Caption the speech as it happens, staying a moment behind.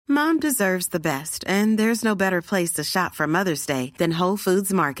Mom deserves the best, and there's no better place to shop for Mother's Day than Whole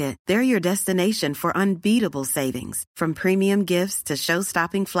Foods Market. They're your destination for unbeatable savings, from premium gifts to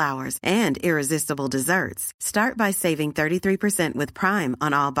show-stopping flowers and irresistible desserts. Start by saving 33% with Prime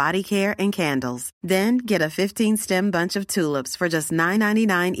on all body care and candles. Then get a 15-stem bunch of tulips for just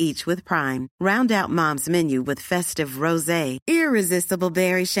 $9.99 each with Prime. Round out Mom's menu with festive rosé, irresistible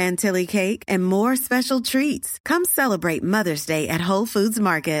berry chantilly cake, and more special treats. Come celebrate Mother's Day at Whole Foods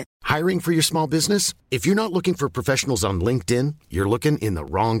Market. Hiring for your small business? If you're not looking for professionals on LinkedIn, you're looking in the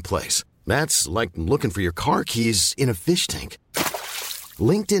wrong place. That's like looking for your car keys in a fish tank.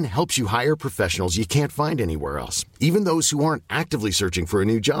 LinkedIn helps you hire professionals you can't find anywhere else, even those who aren't actively searching for a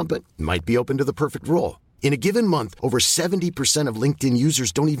new job but might be open to the perfect role. In a given month, over 70% of LinkedIn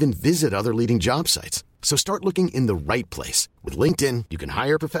users don't even visit other leading job sites. So start looking in the right place. With LinkedIn, you can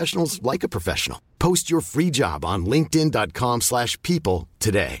hire professionals like a professional. Post your free job on linkedin.com/people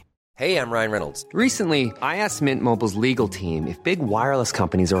today. Hey, I'm Ryan Reynolds. Recently, I asked Mint Mobile's legal team if big wireless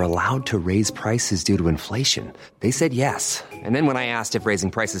companies are allowed to raise prices due to inflation. They said yes. And then when I asked if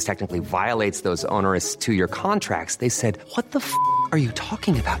raising prices technically violates those onerous 2-year contracts, they said, "What the f*** are you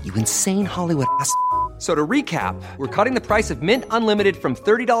talking about, you insane Hollywood ass?" So to recap, we're cutting the price of Mint Unlimited from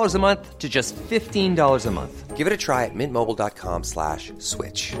 $30 a month to just $15 a month. Give it a try at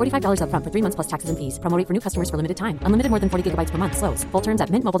mintmobile.com/switch. $45 up front for 3 months plus taxes and fees. Promo rate for new customers for limited time. Unlimited more than 40 gigabytes per month. Slows full terms at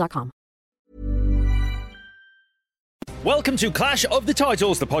mintmobile.com. Welcome to Clash of the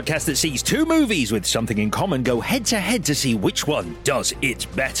Titles, the podcast that sees two movies with something in common go head-to-head to see which one does it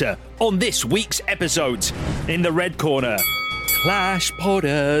better. On this week's episode, in the red corner, Clash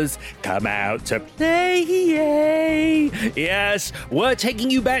Podders come out to play. Yes, we're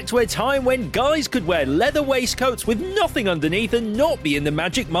taking you back to a time when guys could wear leather waistcoats with nothing underneath and not be in the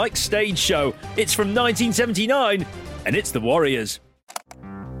Magic Mike stage show. It's from 1979, and it's the Warriors.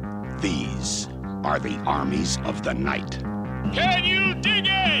 These are the armies of the night. Can you dig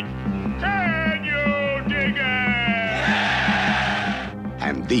it? Can you dig it?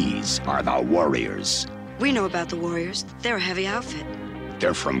 And these are the Warriors. We know about the Warriors. They're a heavy outfit.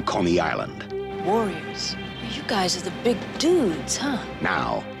 They're from Coney Island. Warriors? You guys are the big dudes, huh?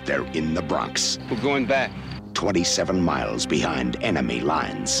 Now they're in the Bronx. We're going back. 27 miles behind enemy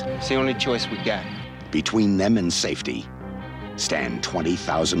lines. It's the only choice we got. Between them and safety stand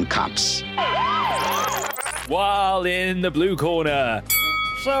 20,000 cops. While in the blue corner.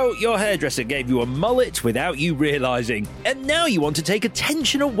 So, your hairdresser gave you a mullet without you realising, and now you want to take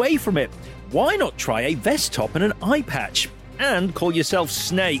attention away from it. Why not try a vest top and an eye patch? And call yourself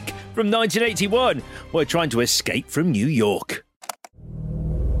Snake from 1981. We're trying to escape from New York.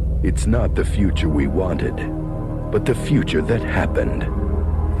 It's not the future we wanted, but the future that happened.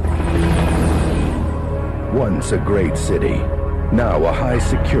 Once a great city, now a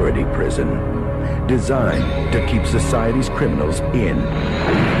high-security prison, designed to keep society's criminals in.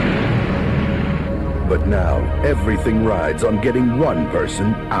 But now, everything rides on getting one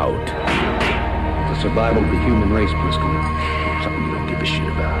person out. The survival of the human race, Briscoe. Something you don't give a shit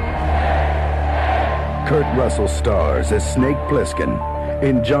about. Kurt Russell stars as Snake Plissken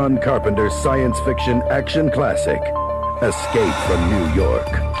in John Carpenter's science fiction action classic, Escape from New York.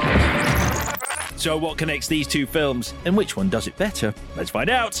 So what connects these two films, and which one does it better? Let's find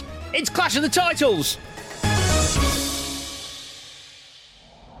out. It's Clash of the Titles!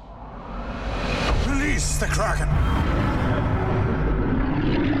 Release the Kraken!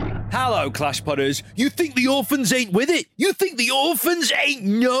 Hello, Clash Podders. You think the orphans ain't with it? You think the orphans ain't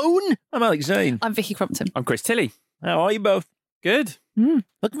known? I'm Alex Zane. I'm Vicky Crompton. I'm Chris Tilley. How are you both? Good.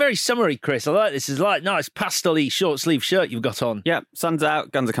 Looking very summery, Chris. I like this. It's like nice pastel-y short-sleeve shirt you've got on. Yeah, sun's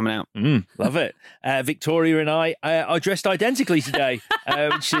out, guns are coming out. Love it. Victoria and I are dressed identically today,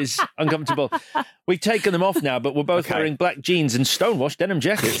 which is uncomfortable. We've taken them off now, but we're both wearing black jeans and stonewashed denim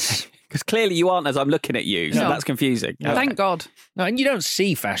jackets. Because clearly you aren't as I'm looking at you, so that's confusing. Thank God. No, and you don't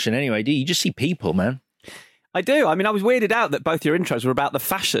see fashion anyway, do you? You just see people, man. I do. I mean, I was weirded out that both your intros were about the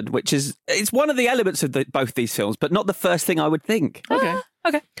fashion, which is it's one of the elements of both these films, but not the first thing I would think. Okay.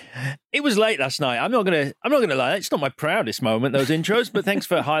 Okay. It was late last night. I'm not gonna lie. It's not my proudest moment, those intros, but thanks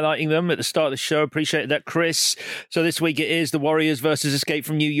for highlighting them at the start of the show. Appreciate that, Chris. So this week it is the Warriors versus Escape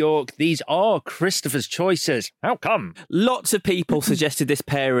from New York. These are Christopher's choices. How come? Lots of people suggested this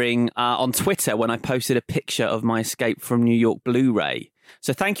pairing on Twitter when I posted a picture of my Escape from New York Blu-ray.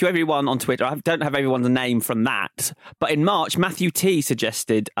 So thank you, everyone on Twitter. I don't have everyone's name from that. But in March, Matthew T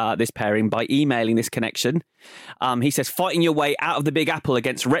suggested this pairing by emailing this connection. He says, fighting your way out of the Big Apple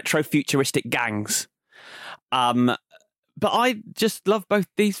against retro-futuristic gangs. But I just love both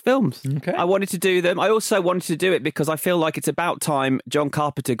these films. Okay. I wanted to do them. I also wanted to do it because I feel like it's about time John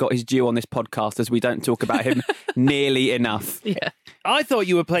Carpenter got his due on this podcast, as we don't talk about him nearly enough. Yeah. I thought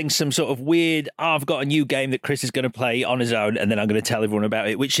you were playing some sort of weird, I've got a new game that Chris is going to play on his own, and then I'm going to tell everyone about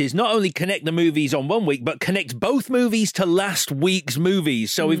it, which is not only connect the movies on one week, but connect both movies to last week's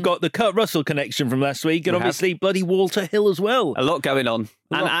movies. So we've got the Kurt Russell connection from last week, and obviously bloody Walter Hill as well. A lot going on.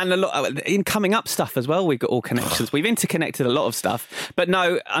 And a lot in coming up stuff as well. We've got all connections. We've interconnected a lot of stuff. But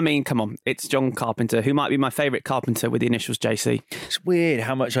no, I mean, come on. It's John Carpenter, who might be my favourite Carpenter with the initials JC. It's weird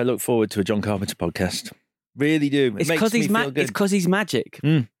how much I look forward to a John Carpenter podcast. Really do. It's because he's It's because he's magic.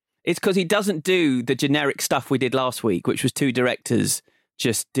 It's because he doesn't do the generic stuff we did last week, which was two directors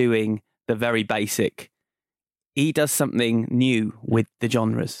just doing the very basic. He does something new with the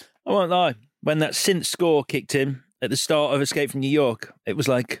genres. I won't lie. When that synth score kicked in at the start of Escape from New York, it was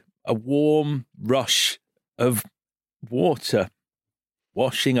like a warm rush of water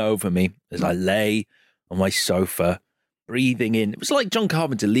washing over me as I lay on my sofa, breathing in. It was like John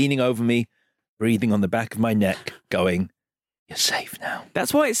Carpenter leaning over me, breathing on the back of my neck, going, "You're safe now."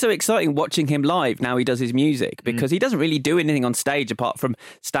 That's why it's so exciting watching him live now he does his music, because he doesn't really do anything on stage apart from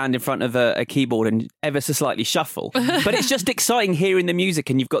stand in front of a keyboard and ever so slightly shuffle. But it's just exciting hearing the music,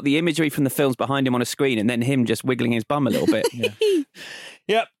 and you've got the imagery from the films behind him on a screen, and then him just wiggling his bum a little bit.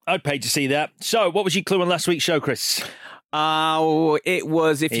 Yep, I'd pay to see that. So, what was your clue on last week's show, Chris? It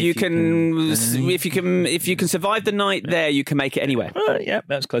was if you can survive the night there, you can make it anywhere. Yep,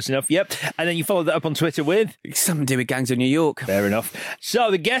 that's close enough. Yep, and then you followed that up on Twitter with something to do with Gangs of New York. Fair enough. So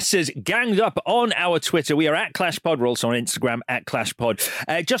the guesses ganged up on our Twitter. We are at ClashPod. We're also on Instagram at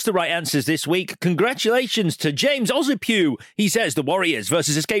ClashPod. Just the right answers this week. Congratulations to James Ozipew. He says the Warriors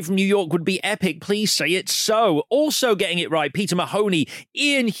versus Escape from New York would be epic. Please say it so. Also getting it right, Peter Mahoney,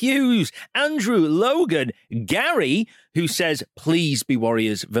 Ian Hughes, Andrew Logan, Gary, who says, please be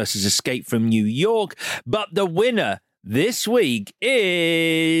Warriors versus Escape from New York. But the winner this week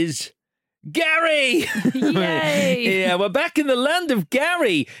is Gary. Yay! Yeah, we're back in the land of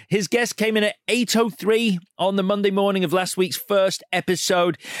Gary. His guest came in at 8:03 on the Monday morning of last week's first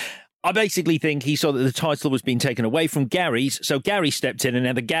episode. I basically think he saw that the title was being taken away from Gary's, so Gary stepped in, and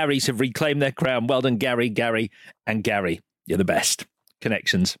now the Garys have reclaimed their crown. Well done, Gary, and Gary. You're the best.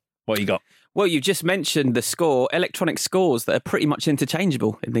 Connections. What you got? Well, you just mentioned the score, electronic scores that are pretty much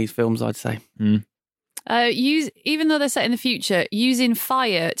interchangeable in these films, I'd say. Even though they're set in the future, using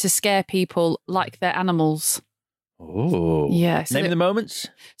fire to scare people like they're animals. Oh. Yeah. So Name the moments?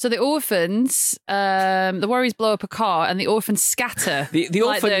 So the orphans, the Warriors blow up a car and the orphans scatter. The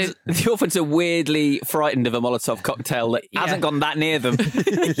orphans are weirdly frightened of a Molotov cocktail that hasn't gone that near them.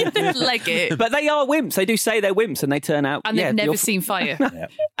 Like it. But they are wimps. They do say they're wimps, and they turn out... And they've never seen fire.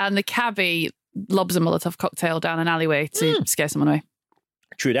 And the cabbie lobs a Molotov cocktail down an alleyway to scare someone away.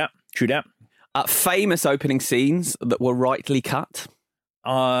 True that. Famous opening scenes that were rightly cut.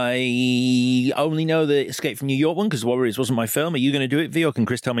 I only know the Escape from New York one because Warriors wasn't my film. Are you going to do it, V, or can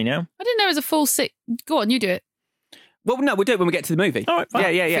Chris tell me now? I didn't know it was a full six. Go on, you do it. Well, no, we'll do it when we get to the movie. All right,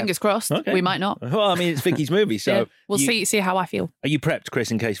 fine. Yeah. Fingers crossed. Okay. We might not. Well, I mean, it's Vicky's movie, so we'll see how I feel. Are you prepped,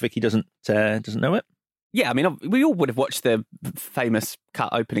 Chris, in case Vicky doesn't know it? Yeah, I mean, we all would have watched the famous cut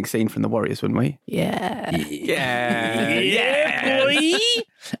opening scene from The Warriors, wouldn't we? Yeah. Yeah, boy.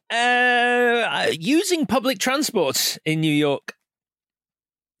 Using public transport in New York.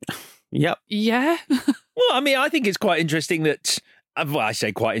 Yep. Yeah. Well, I mean, I think it's quite interesting that... Well, I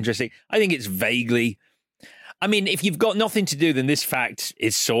say quite interesting. I think it's vaguely... I mean, if you've got nothing to do, then this fact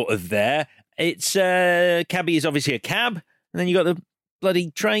is sort of there. It's... cabbie is obviously a cab, and then you got the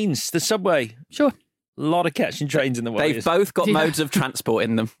bloody trains, the subway. Sure. A lot of catching trains in the Warriors. They've both got modes of transport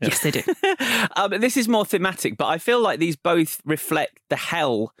in them. Yes, they do. This is more thematic, but I feel like these both reflect the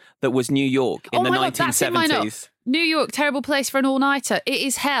hell that was New York in the 1970s. New York, terrible place for an all-nighter. It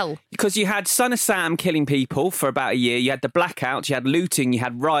is hell. Because you had Son of Sam killing people for about a year. You had the blackouts, you had looting, you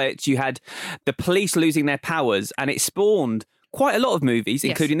had riots, you had the police losing their powers, and it spawned quite a lot of movies,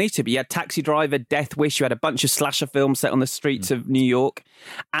 including these two. But you had Taxi Driver, Death Wish, you had a bunch of slasher films set on the streets of New York.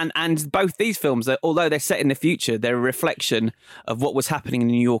 And both these films, although they're set in the future, they're a reflection of what was happening in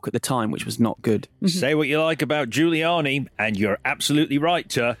New York at the time, which was not good. Say what you like about Giuliani, and you're absolutely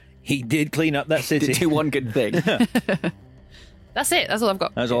right, he did clean up that city. Did do one good thing. That's it. That's all I've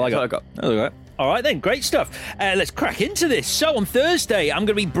got. That's all I got. All right, then. Great stuff. Let's crack into this. So on Thursday, I'm going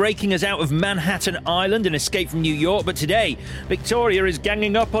to be breaking us out of Manhattan Island and Escape from New York. But today, Victoria is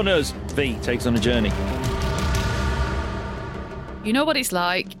ganging up on us. V takes on a journey. You know what it's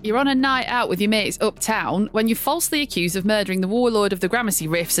like? You're on a night out with your mates uptown when you're falsely accused of murdering the warlord of the Gramercy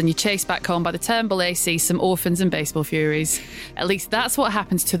Riffs and you're chased back home by the Turnbull AC, some orphans and baseball furies. At least that's what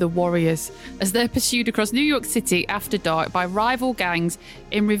happens to the Warriors as they're pursued across New York City after dark by rival gangs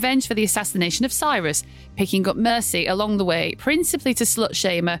in revenge for the assassination of Cyrus, picking up Mercy along the way, principally to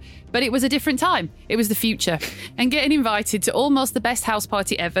slut-shame her. But it was a different time. It was the future. And getting invited to almost the best house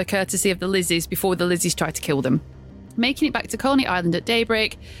party ever, courtesy of the Lizzies, before the Lizzies tried to kill them. Making it back to Coney Island at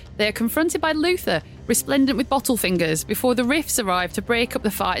daybreak, they are confronted by Luther, resplendent with bottle fingers, before the Riffs arrive to break up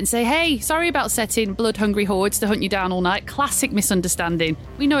the fight and say, hey, sorry about setting blood-hungry hordes to hunt you down all night. Classic misunderstanding.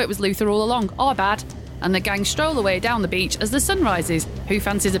 We know it was Luther all along. Our bad. And the gang stroll away down the beach as the sun rises. Who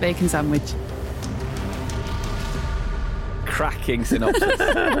fancies a bacon sandwich? Cracking synopsis.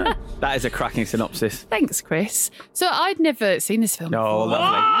 That is a cracking synopsis. Thanks, Chris. So I'd never seen this film Oh, before.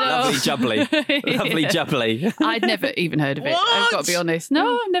 lovely. Lovely jubbly. Lovely jubbly. I'd never even heard of it. What? I've got to be honest.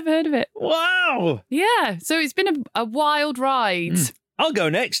 No, I've never heard of it. Wow. Yeah, so it's been a wild ride. I'll go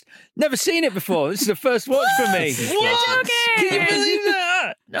next. Never seen it before. This is the first watch for me. What? Can you believe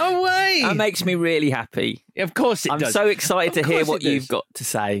that? No way. That makes me really happy. Of course it I'm does. so excited Of to hear course what it you've does. got to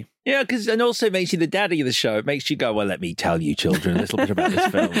say. Yeah, and also it makes you the daddy of the show. It makes you go, well, let me tell you, children, a little bit about this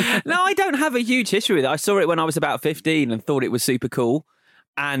film. No, I don't have a huge history with it. I saw it when I was about 15 and thought it was super cool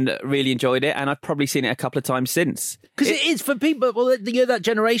and really enjoyed it. And I've probably seen it a couple of times since. Because it is for people, well, you're that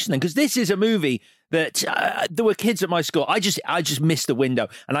generation then, because this is a movie that there were kids at my school. I just missed the window.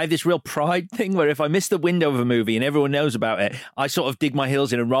 And I have this real pride thing where if I miss the window of a movie and everyone knows about it, I sort of dig my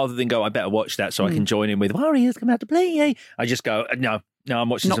heels in and rather than go, I better watch that so I can join in with, Warriors come out to play, yay. I just go, no, I'm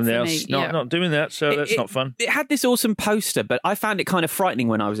watching Not something for else. me, No, yeah. not doing that, so that's not fun. It had this awesome poster, but I found it kind of frightening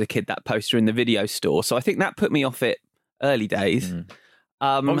when I was a kid, that poster in the video store. So I think that put me off it early days.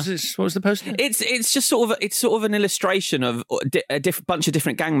 What was this? What was the poster? It's just sort of an illustration of a bunch of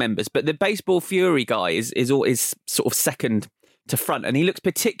different gang members, but the baseball fury guy is sort of second to front, and he looks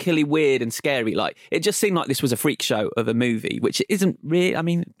particularly weird and scary. Like it just seemed like this was a freak show of a movie, which it isn't really. I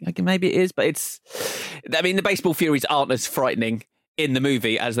mean, maybe it is, but the baseball furies aren't as frightening in the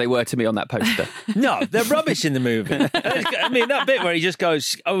movie as they were to me on that poster. No, they're rubbish in the movie. I mean, that bit where he just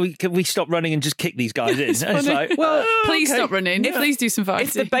goes, can we stop running and just kick these guys in? It's like, well, Please okay. stop running. Please do some fighting.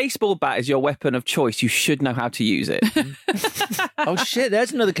 If the baseball bat is your weapon of choice, you should know how to use it. Oh, shit,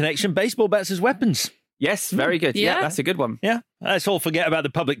 there's another connection. Baseball bats as weapons. Yes, very good. Yeah, that's a good one. Yeah, let's all forget about the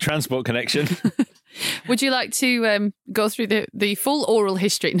public transport connection. Would you like to go through the full oral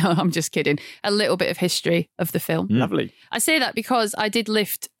history? No, I'm just kidding. A little bit of history of the film. Lovely. I say that because I did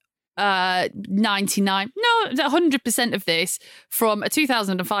lift 100% of this from a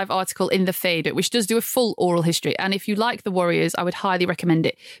 2005 article in The Fade, which does do a full oral history. And if you like The Warriors, I would highly recommend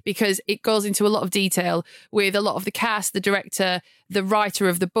it because it goes into a lot of detail with a lot of the cast, the director, the writer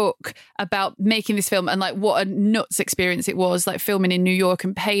of the book about making this film and like what a nuts experience it was, like filming in New York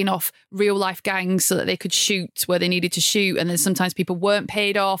and paying off real life gangs so that they could shoot where they needed to shoot. And then sometimes people weren't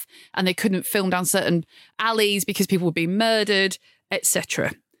paid off and they couldn't film down certain alleys because people were being murdered,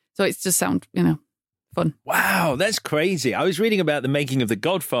 etc. So it just sound, fun. Wow, that's crazy. I was reading about the making of The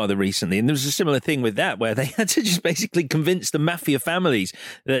Godfather recently, and there was a similar thing with that, where they had to just basically convince the mafia families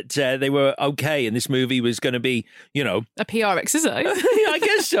that they were okay, and this movie was going to be, a PR exercise. I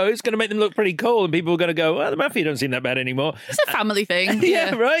guess so. It's going to make them look pretty cool, and people were going to go, well, the mafia don't seem that bad anymore. It's a family thing.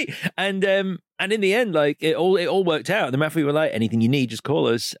 Yeah, right. And in the end, like it all worked out. The mafia were like, anything you need, just call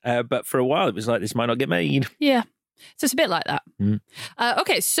us. But for a while, it was like, this might not get made. Yeah. So it's a bit like that.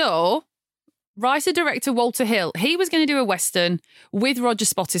 Okay, so writer-director Walter Hill, he was going to do a Western with Roger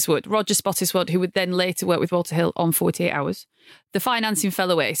Spottiswoode, who would then later work with Walter Hill on 48 Hours. The financing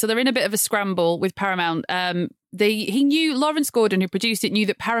fell away. So they're in a bit of a scramble with Paramount. He knew, Lawrence Gordon, who produced it, knew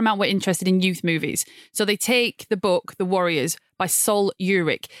that Paramount were interested in youth movies. So they take the book, The Warriors, by Sol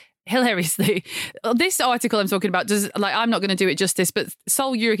Ulrich. Hilariously, this article I'm talking about I'm not going to do it justice, but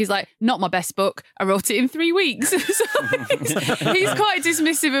Sol Ulrich is like, not my best book. I wrote it in 3 weeks. So he's quite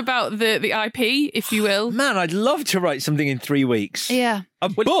dismissive about the IP, if you will. Man, I'd love to write something in 3 weeks. Yeah. A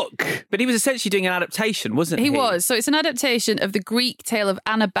book. But he was essentially doing an adaptation, wasn't he? He was. So it's an adaptation of the Greek tale of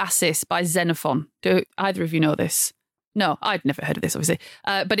Anabasis by Xenophon. Do either of you know this? No, I'd never heard of this, obviously.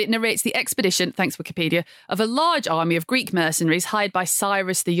 But it narrates the expedition, thanks Wikipedia, of a large army of Greek mercenaries hired by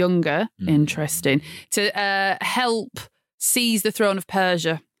Cyrus the Younger, interesting, to help seize the throne of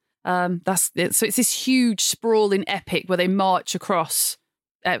Persia. So it's this huge, sprawling epic where they march across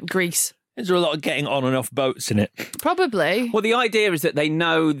Greece. Is there a lot of getting on and off boats in it? Probably. Well, the idea is that they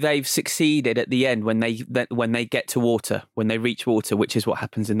know they've succeeded at the end when they get to water, when they reach water, which is what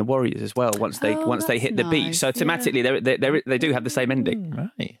happens in the Warriors as well. Once they hit the beach, so thematically they do have the same ending.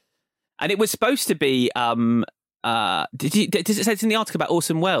 Right. And it was supposed to be. Does it say it's in the article about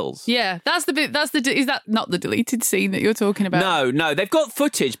Orson Welles? Yeah, that's the bit. Is that not the deleted scene that you're talking about? No, they've got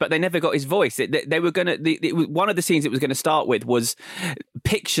footage, but they never got his voice. They were going to. One of the scenes it was going to start with was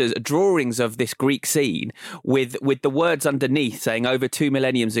pictures, drawings of this Greek scene with the words underneath saying, "Over 2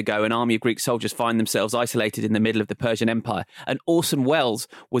 millenniums ago, an army of Greek soldiers find themselves isolated in the middle of the Persian Empire." And Orson Welles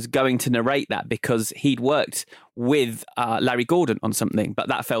was going to narrate that because he'd worked with Larry Gordon on something, but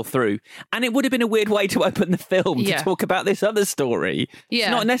that fell through. And it would have been a weird way to open the film to talk about this other story. Yeah.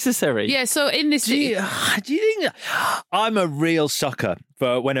 It's not necessary. Yeah, so in this... Do you think... I'm a real sucker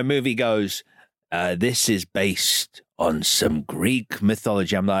for when a movie goes, this is based on some Greek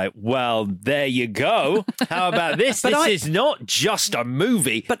mythology. I'm like, well, there you go. How about this? This is not just a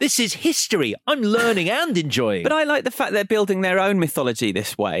movie, but this is history. I'm learning and enjoying. But I like the fact they're building their own mythology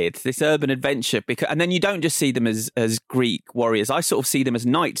this way. It's this urban adventure, and then you don't just see them as Greek warriors. I sort of see them as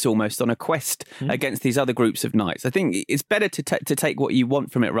knights almost on a quest against these other groups of knights. I think it's better to take what you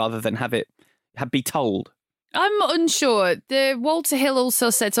want from it rather than have it be told. I'm unsure. Walter Hill also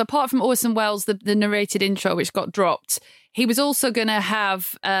said, so apart from Orson Welles, the narrated intro, which got dropped, he was also going to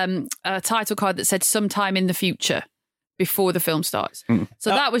have a title card that said sometime in the future before the film starts. So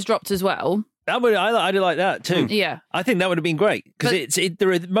that was dropped as well. I do like that too. Yeah. I think that would have been great because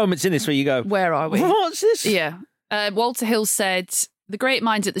there are moments in this where you go, where are we? What's this? Yeah. Walter Hill said, the great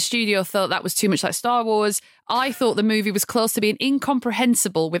minds at the studio thought that was too much like Star Wars. I thought the movie was close to being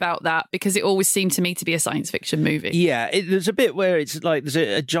incomprehensible without that because it always seemed to me to be a science fiction movie. Yeah, there's a bit where it's like there's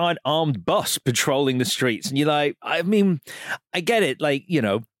a giant armed bus patrolling the streets and you're like, I mean, I get it. Like, you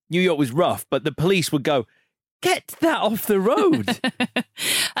know, New York was rough, but the police would go, get that off the road.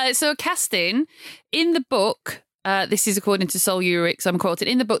 So casting, in the book... this is according to Sol Ulrich, so I'm quoted.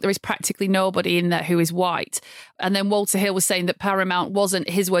 In the book, there is practically nobody in there who is white. And then Walter Hill was saying that Paramount wasn't,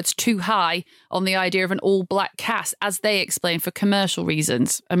 his words, too high on the idea of an all-black cast, as they explained, for commercial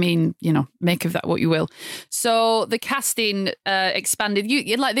reasons. I mean, you know, make of that what you will. So the casting expanded.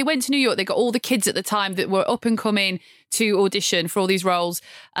 They went to New York. They got all the kids at the time that were up and coming to audition for all these roles.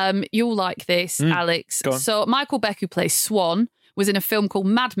 You'll like this, Alex. So Michael Beck, who plays Swan, was in a film called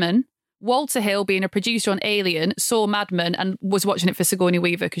Mad Men. Walter Hill, being a producer on Alien, saw Mad Men and was watching it for Sigourney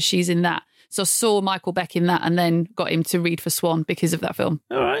Weaver because she's in that. So saw Michael Beck in that and then got him to read for Swan because of that film.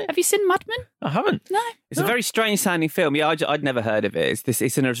 All right. Have you seen Mad Men? I haven't. No. It's a very strange sounding film. Yeah, I'd never heard of it.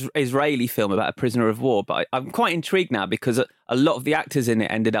 It's an Israeli film about a prisoner of war, but I'm quite intrigued now because a lot of the actors in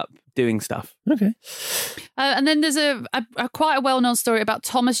it ended up doing stuff. Okay. And then there's a quite a well-known story about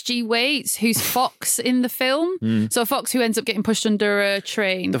Thomas G. Waits, who's Fox in the film. So Fox, who ends up getting pushed under a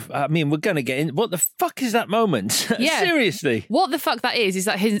train. I mean, we're going to get in. What the fuck is that moment? Yeah. Seriously. What the fuck that is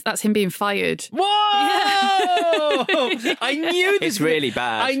that's him being fired. Whoa! I knew this. It's really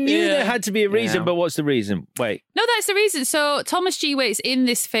bad. I knew there had to be a reason, but what's the reason? Wait. No, that's the reason. So Thomas G. Waits in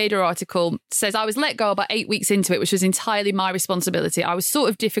this Fader article says, I was let go about 8 weeks into it, which was entirely my responsibility. I was sort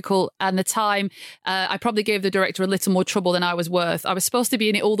of difficult, and the time I probably gave the director a little more trouble than I was worth. I was supposed to be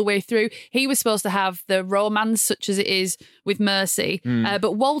in it all the way through. He was supposed to have the romance, such as it is with Mercy,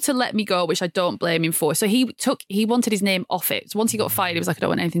 but Walter let me go, which I don't blame him for. So he wanted his name off it. So once he got fired, he was like, I don't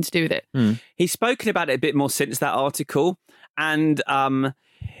want anything to do with it. He's spoken about it a bit more since that article, and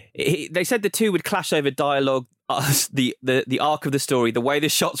they said the two would clash over dialogue, the arc of the story, the way the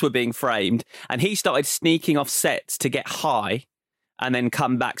shots were being framed, and he started sneaking off sets to get high and then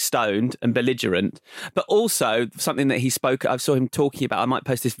come back stoned and belligerent. But also something that I saw him talking about, I might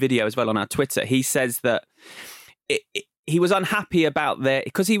post this video as well on our Twitter. He says that he was unhappy about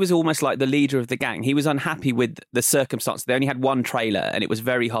because he was almost like the leader of the gang. He was unhappy with the circumstances. They only had one trailer and it was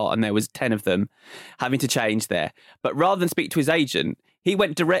very hot and there was 10 of them having to change there. But rather than speak to his agent, he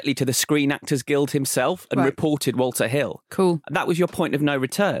went directly to the Screen Actors Guild himself and reported Walter Hill. Cool. That was your point of no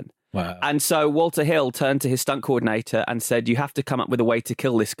return. Wow. And so Walter Hill turned to his stunt coordinator and said, you have to come up with a way to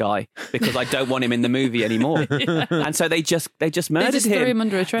kill this guy because I don't want him in the movie anymore. And so they just murdered him. They threw him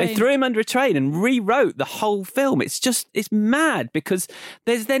under a train. They threw him under a train and rewrote the whole film. It's mad because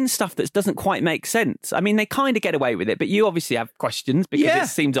there's then stuff that doesn't quite make sense. I mean, they kind of get away with it, but you obviously have questions because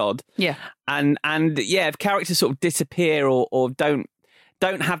it seems odd. Yeah. And if characters sort of disappear or don't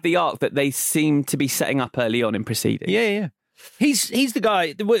have the arc that they seem to be setting up early on in Proceedings. Yeah. He's the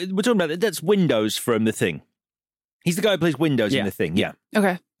guy we're talking about. That's Windows from The Thing. He's the guy who plays Windows in The Thing. Yeah.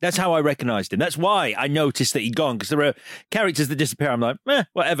 Okay. That's how I recognised him. That's why I noticed that he'd gone, because there are characters that disappear. I'm like,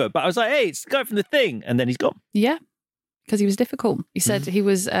 whatever. But I was like, hey, it's the guy from The Thing. And then he's gone. Yeah, because he was difficult. He said he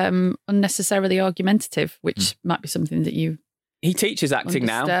was unnecessarily argumentative, which might be something that you He teaches acting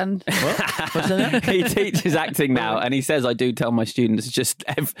understand. now. What's that? He teaches acting now, and he says, I do tell my students,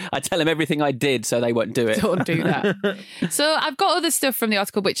 I tell them everything I did so they won't do it. Don't do that. So I've got other stuff from the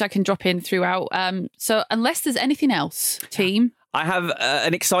article which I can drop in throughout. So unless there's anything else, team. I have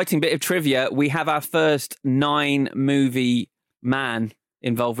an exciting bit of trivia. We have our first 9-movie man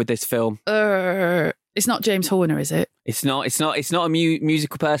involved with this film. It's not James Horner, is it? It's not a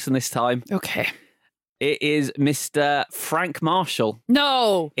musical person this time. Okay. It is Mr. Frank Marshall.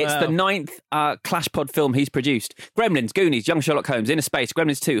 No! It's the 9th Clash Pod film he's produced. Gremlins, Goonies, Young Sherlock Holmes, Inner Space,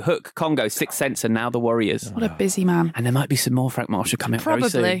 Gremlins 2, Hook, Congo, Sixth Sense, and now The Warriors. What a busy man. And there might be some more Frank Marshall coming up Probably.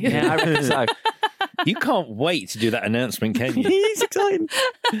 very soon. Yeah, I reckon so. You can't wait to do that announcement, can you? He's exciting.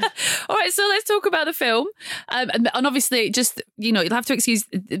 All right, so let's talk about the film. And obviously, just, you'll have to excuse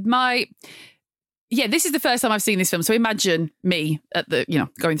my... Yeah, this is the first time I've seen this film, so imagine me at the,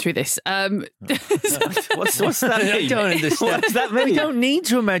 going through this. What's that mean? I don't understand. What does that mean? We don't need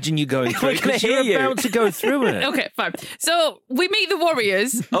to imagine you going through it, because you're about to go through it. Okay, fine. So we meet the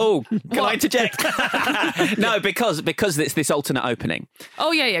Warriors. Oh, can I interject? No, because it's this alternate opening.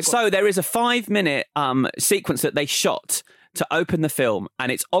 Oh, yeah. So there is a 5-minute sequence that they shot to open the film,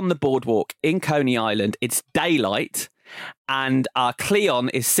 and it's on the boardwalk in Coney Island. It's daylight, and Cleon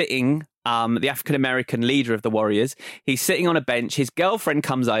is sitting... the African-American leader of the Warriors. He's sitting on a bench. His girlfriend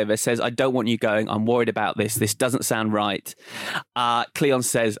comes over, says, I don't want you going. I'm worried about this. This doesn't sound right. Cleon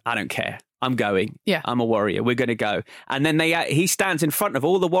says, I don't care. I'm going. Yeah. I'm a warrior. We're going to go. And then he stands in front of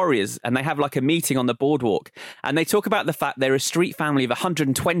all the warriors, and they have like a meeting on the boardwalk. And they talk about the fact they're a street family of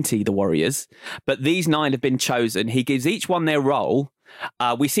 120, the Warriors, but these 9 have been chosen. He gives each one their role.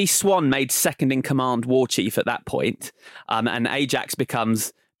 We see Swan made second in command war chief at that point. And Ajax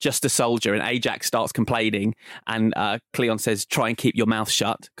becomes just a soldier, and Ajax starts complaining, and Cleon says, try and keep your mouth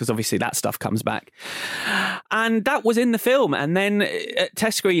shut, because obviously that stuff comes back. And that was in the film. And then at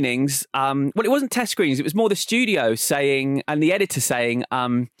test screenings, well, it wasn't test screenings, it was more the studio saying, and the editor saying,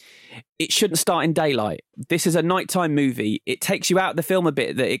 it shouldn't start in daylight. This is a nighttime movie. It takes you out of the film a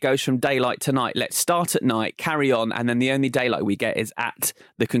bit, that it goes from daylight to night. Let's start at night, carry on, and then the only daylight we get is at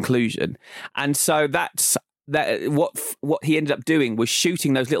the conclusion. And so that's what he ended up doing was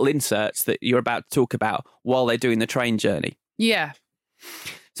shooting those little inserts that you're about to talk about while they're doing the train journey. Yeah.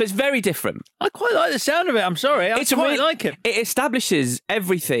 So it's very different. I quite like the sound of it. I'm sorry. I quite like it. It establishes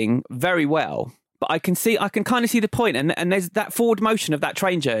everything very well. But I can kind of see the point, and there's that forward motion of that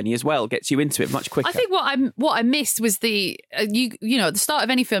train journey as well gets you into it much quicker. I think what I missed was the at the start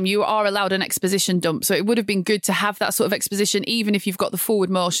of any film you are allowed an exposition dump, so it would have been good to have that sort of exposition, even if you've got the forward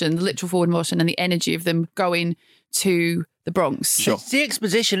motion, the literal forward motion, and the energy of them going to the Bronx. Sure. It's the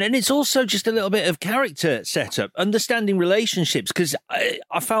exposition, and it's also just a little bit of character setup, understanding relationships, because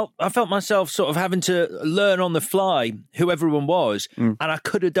I felt myself sort of having to learn on the fly who everyone was, and I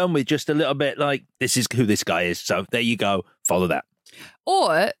could have done with just a little bit like, this is who this guy is, so there you go, follow that.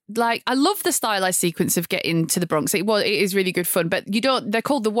 Or, like, I love the stylized sequence of getting to the Bronx. It is really good fun, but they're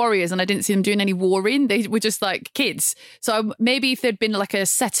called the Warriors, and I didn't see them doing any warring. They were just like kids. So maybe if there'd been like a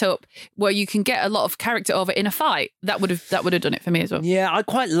setup where you can get a lot of character over in a fight, that would have done it for me as well. Yeah, I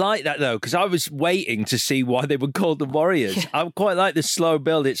quite like that though, because I was waiting to see why they were called the Warriors. Yeah. I quite like the slow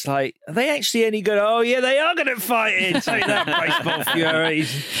build. It's like, are they actually any good? Oh yeah, they are good at fighting. Take that, baseball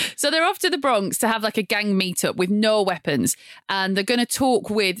furies. So they're off to the Bronx to have like a gang meetup with no weapons, and they're going to talk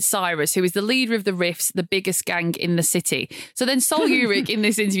with Cyrus, who is the leader of the Riffs, the biggest gang in the city. So then Sol Ulrich in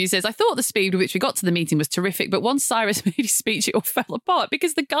this interview says, I thought the speed with which we got to the meeting was terrific, but once Cyrus made his speech, it all fell apart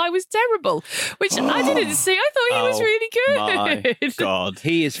because the guy was terrible, which I didn't see. I thought he was really good. My God.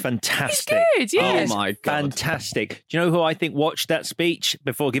 He is fantastic. He's good, yes. Oh my God. Fantastic. Do you know who I think watched that speech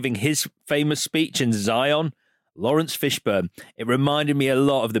before giving his famous speech in Zion? Lawrence Fishburne. It reminded me a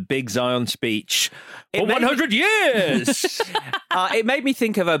lot of the big Zion speech for 100 years. It made me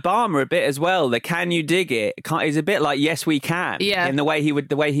think of Obama a bit as well. The "Can you dig it?" is a bit like "Yes, we can." Yeah. In the way he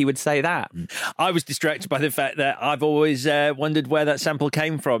would say that. I was distracted by the fact that I've always wondered where that sample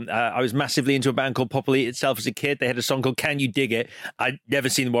came from. I was massively into a band called Popple Eat Itself as a kid. They had a song called "Can You Dig It?" I'd never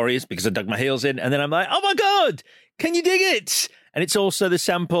seen the Warriors because I dug my heels in, and then I'm like, oh my God, can you dig it? And it's also the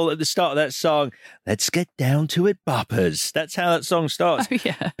sample at the start of that song, Let's Get Down to It Boppers. That's how that song starts. Oh,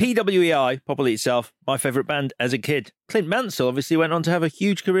 yeah. PWEI, Properly Itself, my favourite band as a kid. Clint Mansell obviously went on to have a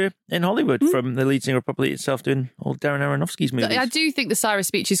huge career in Hollywood from the lead singer of Properly Itself doing all Darren Aronofsky's movies. I do think the Cyrus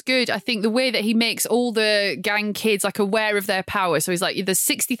speech is good. I think the way that he makes all the gang kids like aware of their power. So he's like, there's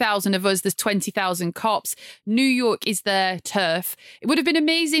 60,000 of us, there's 20,000 cops. New York is their turf. It would have been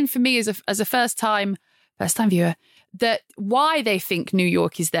amazing for me as a first time viewer that why they think New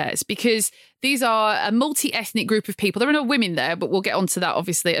York is theirs, because these are a multi-ethnic group of people. There are no women there, but we'll get onto that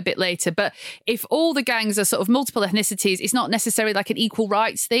obviously a bit later. But if all the gangs are sort of multiple ethnicities, it's not necessarily like an equal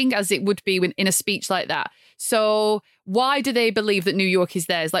rights thing as it would be in a speech like that. So why do they believe that New York is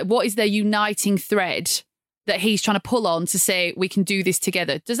theirs? Like, what is their uniting thread that he's trying to pull on to say we can do this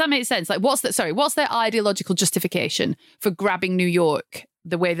together? Does that make sense? Like, what's their ideological justification for grabbing New York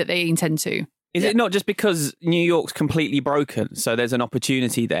the way that they intend to? Is it not just because New York's completely broken, so there's an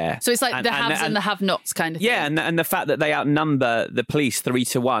opportunity there? So it's like the haves and the have-nots kind of thing. Yeah, and the fact that they outnumber the police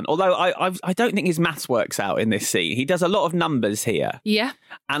 3-1. Although I don't think his maths works out in this scene. He does a lot of numbers here. Yeah.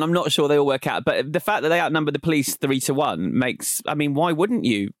 And I'm not sure they all work out. But the fact that they outnumber the police 3-1 makes... I mean, why wouldn't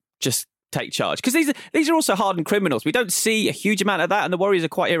you just take charge? Because these are also hardened criminals. We don't see a huge amount of that, and the Warriors are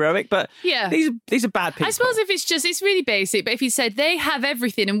quite heroic, but yeah, these are bad people. I suppose if it's really basic, but if he said they have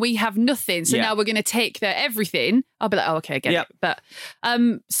everything and we have nothing, so now we're going to take their everything, I'll be like, oh, okay, I get it. But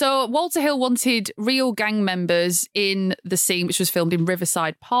so Walter Hill wanted real gang members in the scene, which was filmed in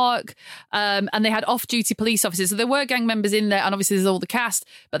Riverside Park, and they had off-duty police officers. So there were gang members in there, and obviously there's all the cast,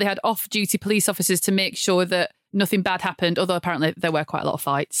 but they had off-duty police officers to make sure that nothing bad happened, although apparently there were quite a lot of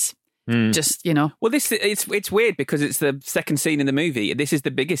fights. Just, you know. Well, it's weird because it's the second scene in the movie. This is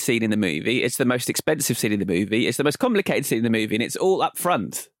the biggest scene in the movie. It's the most expensive scene in the movie. It's the most complicated scene in the movie, and it's all up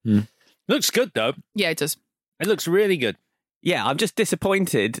front. Looks good, though. Yeah, it does. It looks really good. Yeah, I'm just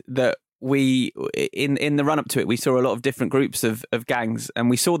disappointed that we, in the run-up to it, we saw a lot of different groups of gangs, and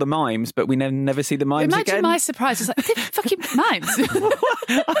we saw the mimes, but we never see the mimes again. Imagine my surprise. It's like, fucking mimes.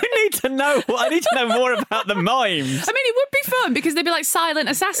 I need to know more about the mimes. I mean, it would be fun because they'd be like silent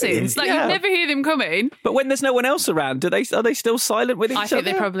assassins. Like, you'd never hear them coming. But when there's no one else around, are they still silent with each other? I think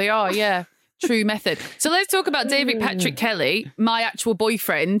they probably are, yeah. True method. So let's talk about David Patrick Kelly, my actual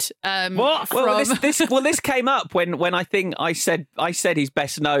boyfriend. What? Well, this came up when I think I said he's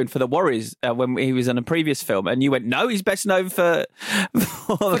best known for the Warriors when he was in a previous film, and you went, no, he's best known for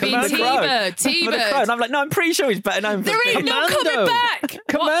being T-Bird. And I'm like, no, I'm pretty sure he's better known for there ain't no coming back.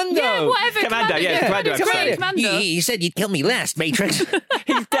 Commando. Yeah, whatever. Commando. You said you'd kill me last, Matrix.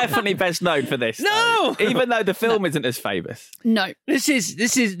 He's definitely best known for this. No, even though the film isn't as famous. No, this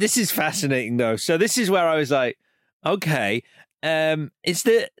is fascinating though. So this is where I was like, okay, is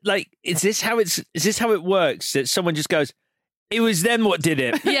this how it works? That someone just goes, it was them what did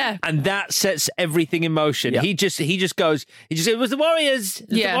it, yeah, and that sets everything in motion. Yeah. He just goes, it was the Warriors,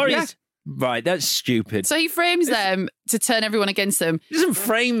 the Warriors. Yeah. Right, that's stupid. So he frames them to turn everyone against them. He doesn't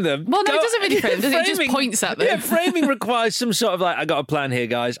frame them. Well, no, he doesn't really frame them. He just points at them. Yeah, framing requires some sort of like, I got a plan here,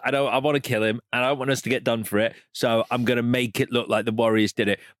 guys. I want to kill him, and I don't want us to get done for it. So I'm going to make it look like the Warriors did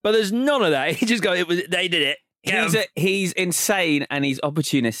it. But there's none of that. He just goes, they did it. He's insane and he's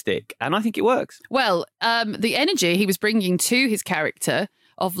opportunistic, and I think it works. Well, the energy he was bringing to his character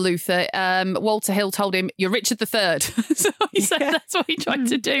of Luther, Walter Hill told him, you're Richard III. So he said that's what he tried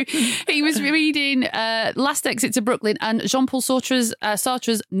to do. He was reading Last Exit to Brooklyn and Jean-Paul Sartre's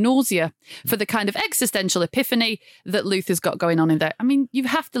Nausea for the kind of existential epiphany that Luther's got going on in there. I mean, you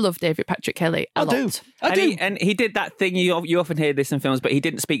have to love David Patrick Kelly a lot. I do. And he did that thing, you often hear this in films, but he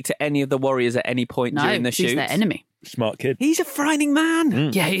didn't speak to any of the Warriors at any point during the shoot. He's their enemy. Smart kid. He's a frightening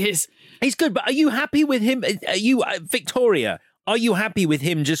man. Yeah, he is. He's good, but are you happy with him? Are you, Victoria, are you happy with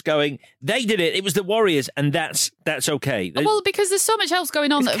him just going, they did it, it was the Warriors, and that's okay? Well, because there's so much else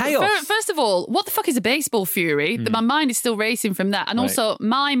going on. It's chaos. First of all, what the fuck is a baseball fury? My mind is still racing from that. And also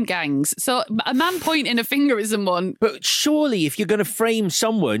mime gangs. So a man pointing a finger at someone. But surely if you're going to frame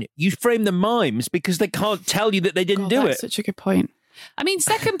someone, you frame the mimes because they can't tell you that they didn't do it. That's such a good point. I mean,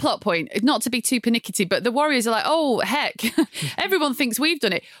 second plot point, not to be too pernickety, but the Warriors are like, oh, heck, everyone thinks we've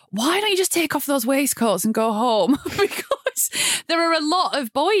done it. Why don't you just take off those waistcoats and go home? Because there are a lot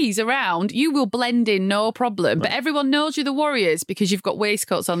of boys around. You will blend in, no problem. But everyone knows you're the Warriors because you've got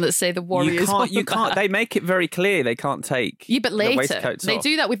waistcoats on that say the Warriors. You can't. They make it very clear they can't take but later, the waistcoats they off.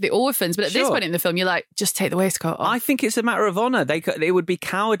 do that with the orphans. But at this point in the film, you're like, just take the waistcoat off. I think it's a matter of honour. It would be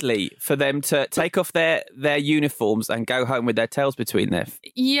cowardly for them to take off their uniforms and go home with their tails between their...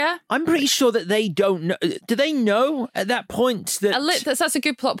 Yeah. I'm pretty sure that they don't know. Do they know at that point that... That's a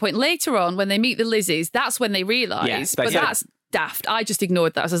good plot point. Later on, when they meet the Lizzies, that's when they realise. Yeah, but daft. I just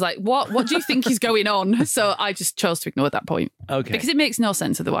ignored that. I was like, what do you think is going on? So I just chose to ignore that point. Okay. Because it makes no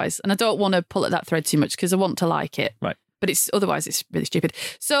sense otherwise. And I don't want to pull at that thread too much because I want to like it. Right. But otherwise it's really stupid.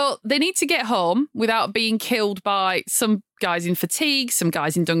 So they need to get home without being killed by some guys in fatigue, some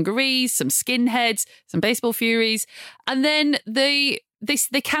guys in dungarees, some skinheads, some baseball furies. And then they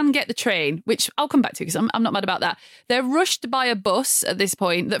can get the train, which I'll come back to because I'm not mad about that. They're rushed by a bus at this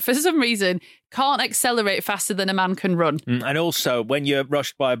point that for some reason can't accelerate faster than a man can run. And also, when you're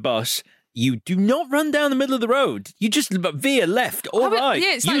rushed by a bus, you do not run down the middle of the road. You just veer left or right.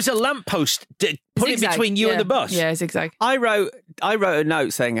 Yeah, use a lamppost to put it between you and the bus. Yeah, zigzag. I wrote a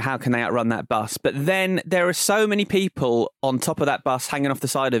note saying how can they outrun that bus, but then there are so many people on top of that bus hanging off the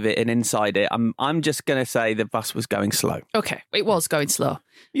side of it and inside it. I'm just going to say the bus was going slow. Okay, it was going slow.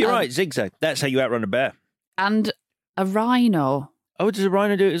 You're right, zigzag. That's how you outrun a bear. And a rhino. Oh, does a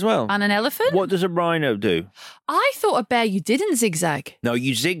rhino do it as well? And an elephant? What does a rhino do? I thought a bear, you didn't zigzag. No,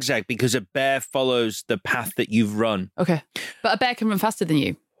 you zigzag because a bear follows the path that you've run. Okay. But a bear can run faster than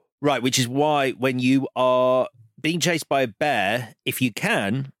you. Right, which is why when you are being chased by a bear, if you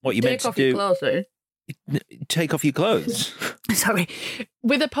can, what you're meant to do... Take off your clothes, Take off your clothes. Sorry.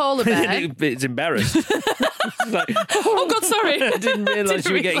 With a polar bear... It's embarrassed. It's like, oh, God, sorry. I didn't realise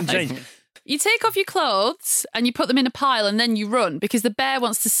you were getting changed. You take off your clothes and you put them in a pile and then you run because the bear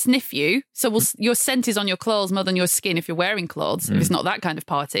wants to sniff you. So your scent is on your clothes more than your skin if you're wearing clothes, if it's not that kind of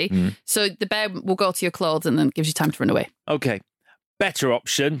party. So the bear will go to your clothes and then gives you time to run away. Okay. Better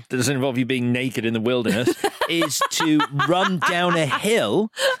option that doesn't involve you being naked in the wilderness is to run down a hill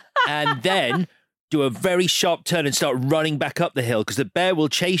and then do a very sharp turn and start running back up the hill because the bear will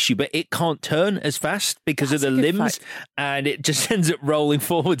chase you, but it can't turn as fast because of the limbs and it just ends up rolling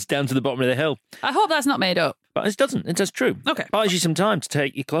forwards down to the bottom of the hill. I hope that's not made up. But it doesn't. It does true. Okay. Buys you some time to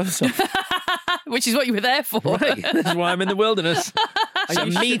take your clothes off. Which is what you were there for. Right. That's why I'm in the wilderness.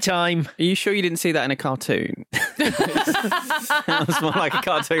 Some me time. Are you sure you didn't see that in a cartoon? It was more like a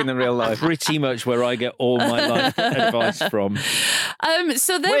cartoon than real life. Pretty much where I get all my life advice from.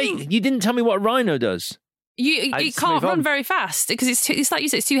 So then... Wait, you didn't tell me what a rhino does. It can't run very fast because it's like you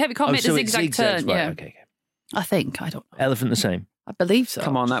said, it's too heavy. It can't make the zigzag turn. Right, yeah. okay. I think. I don't know. Elephant the same. I believe so.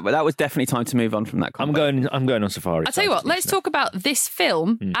 Come on, that was definitely time to move on from that combat. I'm going on safari. I'll tell you what, let's talk about this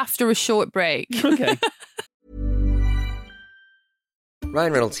film after a short break. Okay.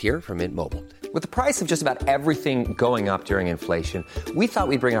 Ryan Reynolds here from Mint Mobile. With the price of just about everything going up during inflation, we thought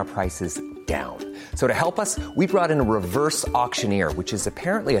we'd bring our prices down. So to help us, we brought in a reverse auctioneer, which is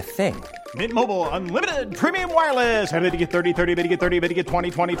apparently a thing. Mint Mobile Unlimited Premium Wireless. How to get 30, 30, how to get 30, how to get 20,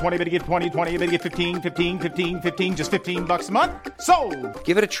 20, 20, how to get 20, 20, how to get 15, 15, 15, 15, just $15 a month? Sold!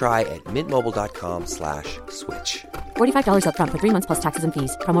 Give it a try at mintmobile.com/switch. $45 up front for 3 months plus taxes and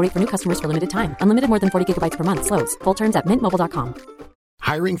fees. Promo rate for new customers for limited time. Unlimited more than 40 gigabytes per month. Slows full terms at mintmobile.com.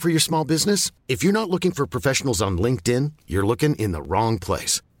 Hiring for your small business? If you're not looking for professionals on LinkedIn, you're looking in the wrong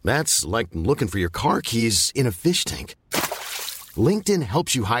place. That's like looking for your car keys in a fish tank. LinkedIn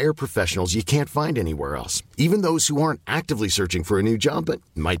helps you hire professionals you can't find anywhere else, even those who aren't actively searching for a new job but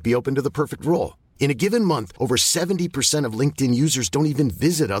might be open to the perfect role. In a given month, over 70% of LinkedIn users don't even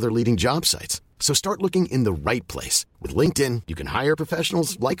visit other leading job sites. So start looking in the right place. With LinkedIn, you can hire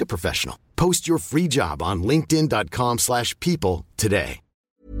professionals like a professional. Post your free job on linkedin.com/people today.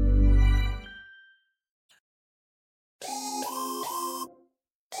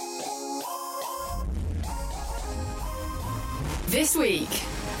 This week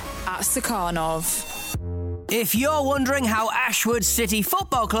at Stakhanov. If you're wondering how Ashwood City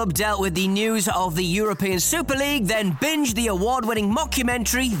Football Club dealt with the news of the European Super League, then binge the award-winning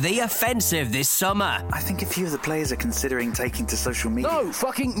mockumentary The Offensive this summer. I think a few of the players are considering taking to social media. No,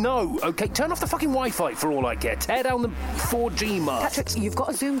 fucking no. Okay, turn off the fucking Wi-Fi for all I care. Tear down the 4G mast. Patrick, you've got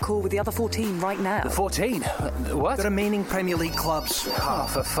a Zoom call with the other 14 right now. The 14? What? The remaining Premier League clubs. Oh,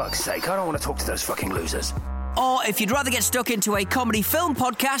 for fuck's sake. I don't want to talk to those fucking losers. Or if you'd rather get stuck into a comedy film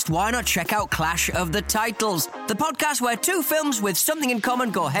podcast, why not check out Clash of the Titles, the podcast where two films with something in common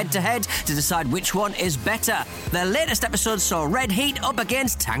go head-to-head to decide which one is better. Their latest episode saw Red Heat up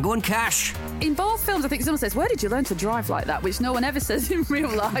against Tango and Cash. In both films, I think someone says, where did you learn to drive like that? Which no one ever says in real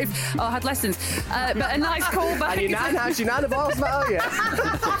life. Oh, I had lessons. But a nice callback. And you nan of ours, mate, are you?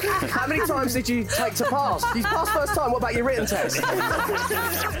 How many times did you take to pass? You passed first time, what about your written test?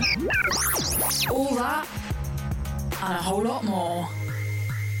 All that and a whole lot more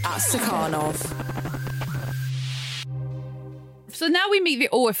at Stakhanov. So now we meet the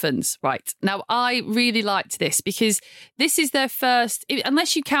orphans, right? Now, I really liked this because this is their first,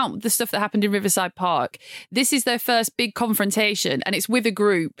 unless you count the stuff that happened in Riverside Park, this is their first big confrontation, and it's with a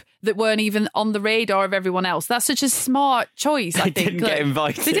group that weren't even on the radar of everyone else. That's such a smart choice, I think. They didn't get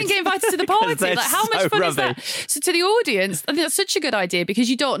invited. They didn't get invited to the party. Like, how much fun is that? So to the audience, I think that's such a good idea because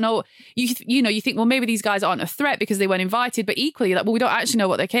you don't know, you know, you think, well, maybe these guys aren't a threat because they weren't invited, but equally, like, well, we don't actually know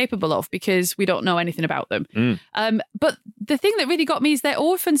what they're capable of because we don't know anything about them. But the thing that really got me is they're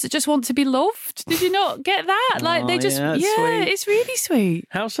orphans that just want to be loved. Did you not get that? Like, they just, sweet. It's really sweet.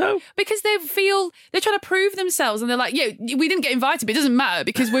 How so? Because they feel they're trying to prove themselves, and they're like, yeah, we didn't get invited, but it doesn't matter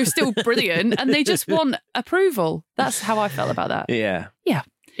because we're still brilliant, and they just want approval. That's how I felt about that. Yeah. Yeah.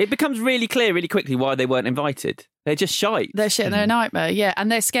 It becomes really clear really quickly why they weren't invited. They're just shite. They're shit and they're a nightmare, yeah.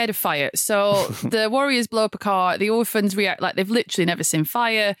 And they're scared of fire. So the warriors blow up a car, the orphans react like they've literally never seen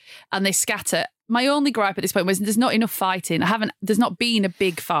fire, and they scatter. My only gripe at this point was there's not enough fighting. There's not been a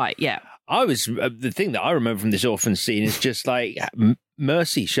big fight yet. The thing that I remember from this orphan scene is just like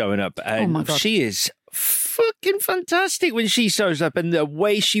Mercy showing up, and she is fucking fantastic when she shows up, and the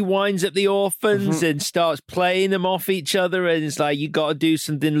way she winds up the orphans and starts playing them off each other, and it's like, you got to do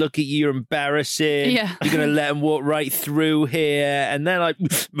something, look at you, you're embarrassing, you're going to let them walk right through here, and they're like,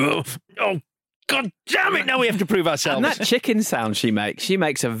 oh god damn it, now we have to prove ourselves. And that chicken sound she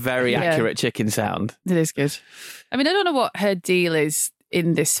makes a very accurate chicken sound. It is good. I mean, I don't know what her deal is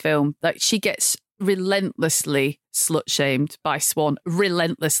in this film. Like, she gets relentlessly slut-shamed by Swan,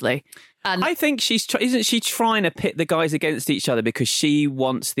 relentlessly. And I think isn't she trying to pit the guys against each other because she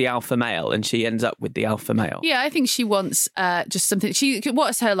wants the alpha male and she ends up with the alpha male? Yeah, I think she wants just something.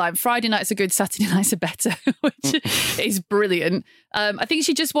 What's her line? Friday nights are good, Saturday nights are better, which is brilliant. I think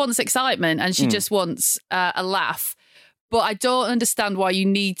she just wants excitement and she just wants a laugh. But I don't understand why you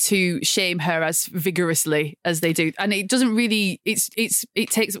need to shame her as vigorously as they do, and it doesn't really. It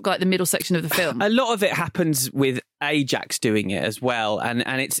takes up like the middle section of the film. A lot of it happens with Ajax doing it as well, and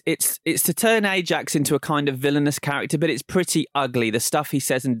it's to turn Ajax into a kind of villainous character, but it's pretty ugly. The stuff he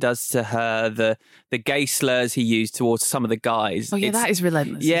says and does to her, the gay slurs he used towards some of the guys. Oh yeah, that is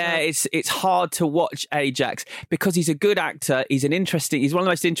relentless. Yeah, it's hard to watch Ajax because he's a good actor. He's one of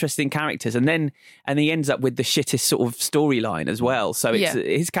the most interesting characters, and he ends up with the shittest sort of storyline as well. So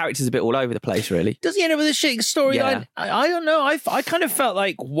his character's a bit all over the place, really. Does he end up with a shitty storyline? Yeah. I don't know. I kind of felt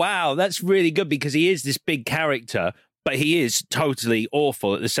like, wow, that's really good because he is this big character, but he is totally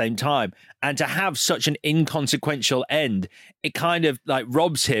awful at the same time. And to have such an inconsequential end, it kind of like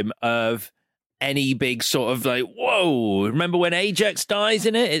robs him of any big sort of like, whoa, remember when Ajax dies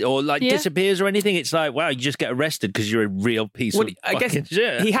in it or like disappears or anything? It's like, wow, you just get arrested because you're a real piece of fucking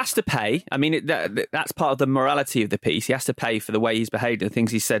shit. He has to pay. I mean, that's part of the morality of the piece. He has to pay for the way he's behaved and the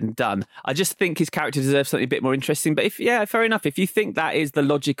things he's said and done. I just think his character deserves something a bit more interesting. But fair enough. If you think that is the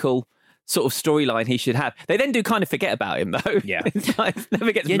logical sort of storyline he should have. They then do kind of forget about him, though. Yeah. It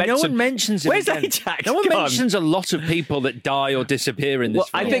never gets mentioned. No one mentions him. Where's Ajax? No one mentions a lot of people that die or disappear in this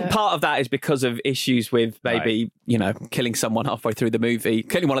film. I think part of that is because of issues with maybe, killing someone halfway through the movie,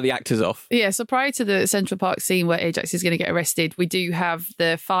 killing one of the actors off. Yeah, so prior to the Central Park scene where Ajax is going to get arrested, we do have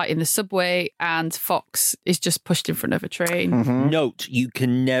the fight in the subway and Fox is just pushed in front of a train. Mm-hmm. Note, you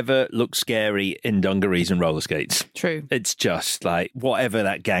can never look scary in dungarees and roller skates. True. It's just like, whatever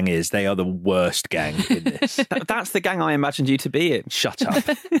that gang is, they are the worst gang in this. That's the gang I imagined you to be in. Shut up.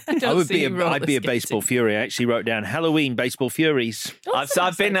 I'd be a baseball fury. I actually wrote down Halloween baseball furies. I've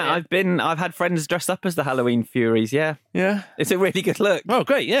had friends dressed up as the Halloween Furies. Yeah. It's a really good look. Oh,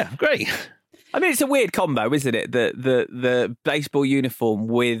 great. Yeah, great. I mean, it's a weird combo, isn't it? The baseball uniform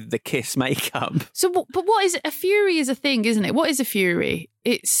with the Kiss makeup. So, but what is it? A fury is a thing, isn't it? What is a fury?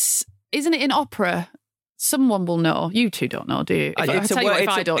 Isn't it in opera? Someone will know. You two don't know, do you?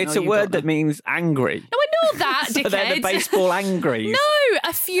 It's a word that means angry. No, I know that, dickhead. So they're the baseball angry. No,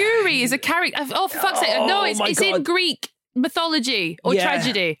 a fury is a character. Oh, for fuck's sake. No, it's in Greek mythology or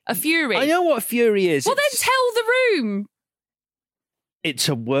tragedy. A fury. I know what a fury is. Well, then tell the room. It's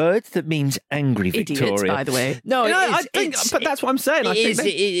a word that means angry, Victoria. Idiot, by the way. No, but that's what I'm saying.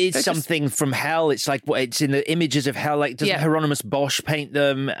 It's something from hell. It's like it's in the images of hell. Like, doesn't Hieronymus Bosch paint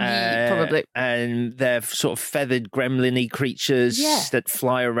them? Probably. And they're sort of feathered, gremlin-y creatures that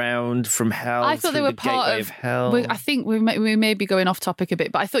fly around from hell. I thought they were part of hell. I think we may be going off topic a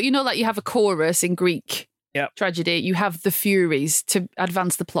bit, but I thought like you have a chorus in Greek tragedy. You have the Furies to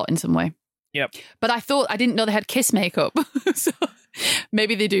advance the plot in some way. Yep. But I didn't know they had Kiss makeup. So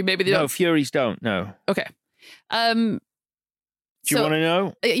maybe they do, maybe they don't. No, Furies don't, no. Okay. Do you want to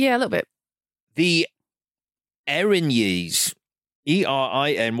know? Yeah, a little bit. The Erinyes,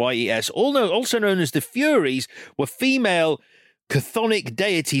 Erinyes, also known as the Furies, were female chthonic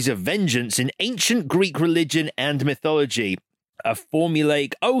deities of vengeance in ancient Greek religion and mythology. A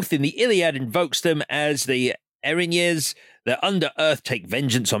formulaic oath in the Iliad invokes them as the Erinyes, that under earth take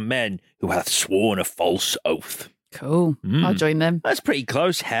vengeance on men who hath sworn a false oath. Cool. I'll join them. That's pretty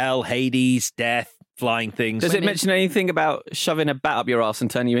close. Hell, Hades, death, flying things. Does it mention anything about shoving a bat up your ass and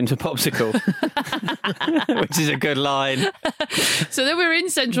turning you into a popsicle? Which is a good line. So then we're in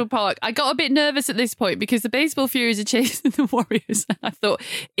Central Park. I got a bit nervous at this point because the Baseball Furies are chasing the Warriors. And I thought,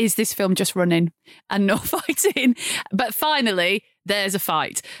 is this film just running and no fighting? But finally, there's a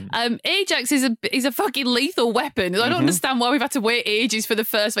fight. Ajax is a fucking lethal weapon. I don't understand why we've had to wait ages for the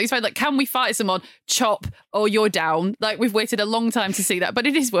first fight. It's like, can we fight someone? Chop, or you're down. Like, we've waited a long time to see that, but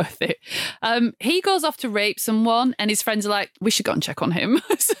it is worth it. He goes off to rape someone, and his friends are like, we should go and check on him.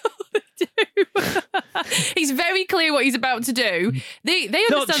 So they do. He's very clear what he's about to do. They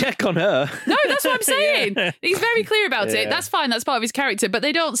understand. Not check on her. No, that's what I'm saying. He's very clear about it. That's fine. That's part of his character. But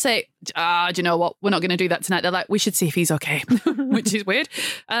they don't say, do you know what? We're not going to do that tonight. They're like, we should see if he's okay, which is weird.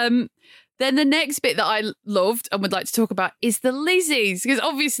 Then the next bit that I loved and would like to talk about is the Lizzies. Because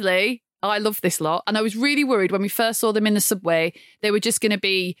obviously I love this lot. And I was really worried when we first saw them in the subway, they were just going to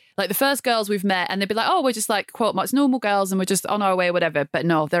be like the first girls we've met. And they'd be like, oh, we're just like, quote marks, normal girls and we're just on our way, whatever. But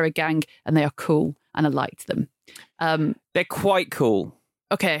no, they're a gang and they are cool. And I liked them. They're quite cool.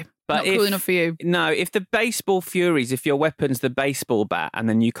 Okay. But not cool enough for you. No, if the Baseball Furies, if your weapon's the baseball bat and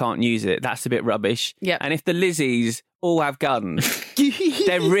then you can't use it, that's a bit rubbish. Yeah. And if the Lizzies all have guns,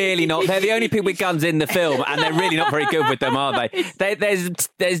 they're really not. They're the only people with guns in the film, and they're really not very good with them, are they? There's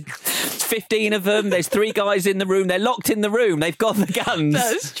 15 of them. There's 3 guys in the room. They're locked in the room. They've got the guns.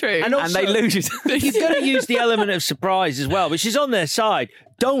 That's true. And, also, and they lose. You've got to use the element of surprise as well, which is on their side.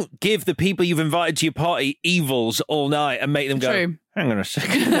 Don't give the people you've invited to your party evils all night and make them go, True. hang on a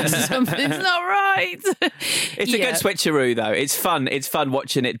second. Something's not right. It's a good switcheroo, though. It's fun. It's fun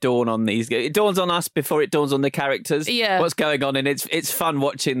watching it dawn on these. It dawns on us before it dawns on the characters. Yeah. What's going on, and it's fun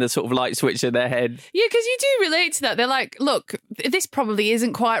watching the sort of light switch in their head. Yeah, because you do relate to that. They're like, look, this probably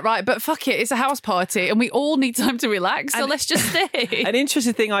isn't quite right, but fuck it, it's a house party, and we all need time to relax, so let's just stay. An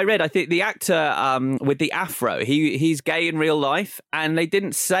interesting thing I read, I think the actor with the afro, he's gay in real life, and they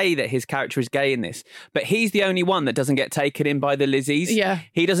didn't say that his character is gay in this, but he's the only one that doesn't get taken in by the Lizzies. Yeah.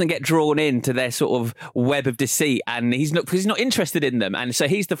 He doesn't get drawn into their sort of web of deceit, and he's not interested in them, and so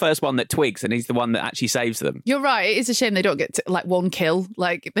he's the first one that twigs, and he's the one that actually saves them. You're right, it is a shame they don't get like one kill,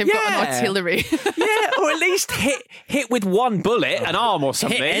 like they've got an artillery. Yeah, or at least hit with one bullet, an arm or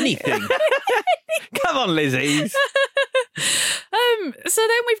something. Hit anything. Come on, Lizzies. So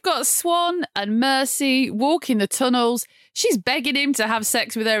then we've got Swan and Mercy walking the tunnels. She's begging him to have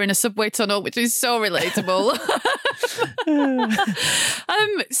sex with her in a subway tunnel, which is so relatable.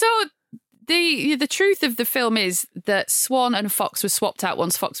 So the truth of the film is that Swan and Fox were swapped out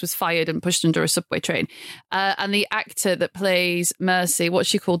once Fox was fired and pushed under a subway train. And the actor that plays Mercy, what's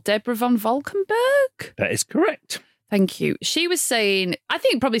she called? Deborah von Valkenburg? That is correct. Thank you. She was saying, I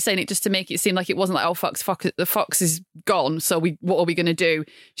think probably saying it just to make it seem like it wasn't like, oh, the Fox is gone, so what are we going to do?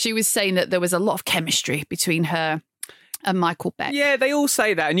 She was saying that there was a lot of chemistry between her and Michael Beck. Yeah, they all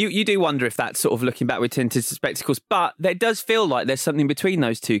say that, and you do wonder if that's sort of looking back with tinted spectacles, but it does feel like there's something between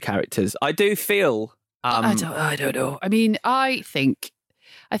those two characters. I do feel... I don't know. I mean, I think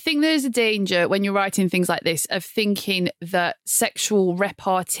there's a danger when you're writing things like this of thinking that sexual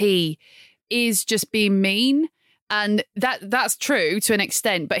repartee is just being mean. And that's true to an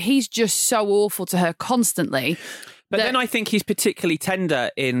extent, but he's just so awful to her constantly. But then I think he's particularly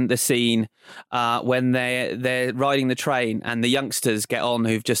tender in the scene when they're riding the train and the youngsters get on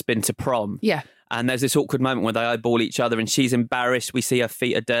who've just been to prom. Yeah. And there's this awkward moment where they eyeball each other and she's embarrassed. We see her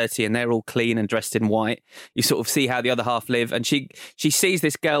feet are dirty and they're all clean and dressed in white. You sort of see how the other half live. And she sees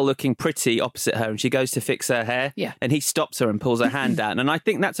this girl looking pretty opposite her and she goes to fix her hair. Yeah. And he stops her and pulls her hand down. And I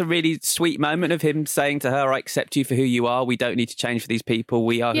think that's a really sweet moment of him saying to her, I accept you for who you are. We don't need to change for these people.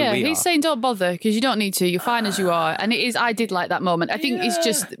 We are who we are. Yeah, he's saying don't bother because you don't need to. You're fine as you are. And I did like that moment. I think it's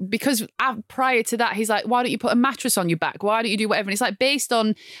just because prior to that, he's like, why don't you put a mattress on your back? Why don't you do whatever? And it's like based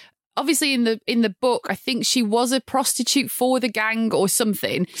on... Obviously, in the book, I think she was a prostitute for the gang or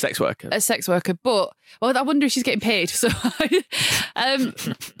something. Sex worker. A sex worker. But, well, I wonder if she's getting paid. So,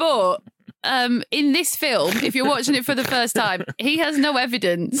 but in this film, if you're watching it for the first time, he has no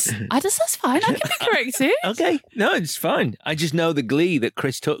evidence. That's fine. I can be corrected. Okay. No, it's fine. I just know the glee that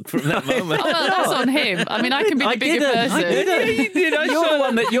Chris took from that moment. Oh, well, that's on him. I mean, I can be the bigger person. I didn't. Yeah, you did.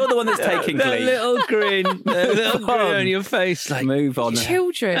 You're the one that's taking that glee. Little grin. That little grin on your face. Like, move on.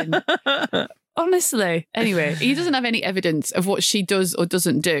 Children. Honestly. Anyway, he doesn't have any evidence of what she does or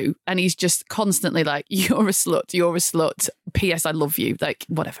doesn't do. And he's just constantly like, you're a slut, P.S. I love you. Like,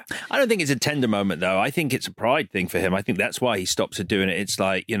 whatever. I don't think it's a tender moment, though. I think it's a pride thing for him. I think that's why he stops at doing it. It's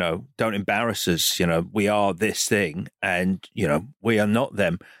like, don't embarrass us. We are this thing and, we are not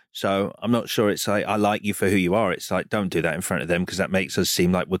them. So I'm not sure it's like, I like you for who you are. It's like, don't do that in front of them because that makes us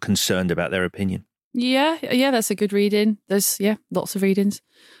seem like we're concerned about their opinion. Yeah, that's a good reading. There's, lots of readings.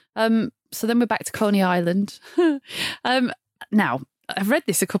 So then we're back to Coney Island. Now, I've read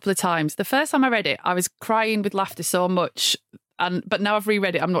this a couple of times. The first time I read it, I was crying with laughter so much. But now I've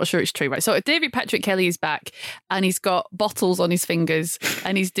reread it, I'm not sure it's true, right? So David Patrick Kelly is back and he's got bottles on his fingers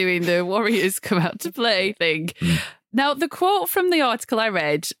and he's doing the Warriors come out to play thing. Now, the quote from the article I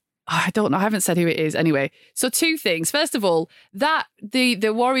read, I don't know, I haven't said who it is anyway. So 2 things. First of all, that the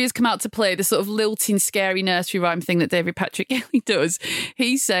Warriors come out to play, the sort of lilting, scary nursery rhyme thing that David Patrick Kelly does.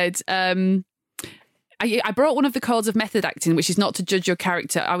 He said, I brought one of the codes of method acting, which is not to judge your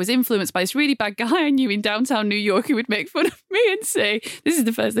character. I was influenced by this really bad guy I knew in downtown New York who would make fun of me and say, this is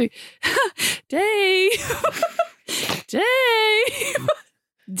the first thing, Dave,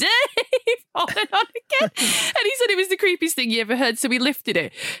 on and on again. And he said it was the creepiest thing you ever heard, so we lifted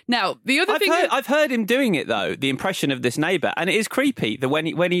it. Now, the other thing... I've heard him doing it, though, the impression of this neighbour, and it is creepy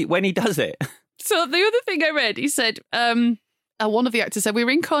when he does it. So the other thing I read, he said... one of the actors said, we were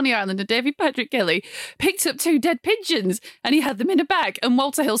in Coney Island and David Patrick Kelly picked up 2 dead pigeons and he had them in a bag. And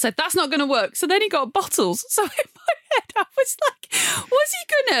Walter Hill said, that's not going to work. So then he got bottles. So in my head, I was like, was he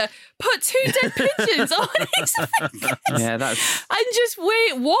going to put 2 dead pigeons on his fingers? Yeah, that's... And just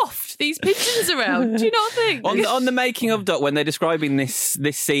waft these pigeons around. Do you not think? On the making of doc, when they're describing this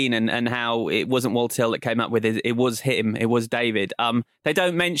scene and how it wasn't Walter Hill that came up with it, it was him, it was David. They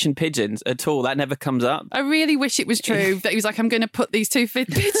don't mention pigeons at all. That never comes up. I really wish it was true that he was like, I'm going to put these 2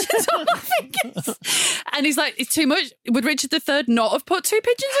 pigeons on my fingers. And he's like, it's too much. Would Richard III not have put 2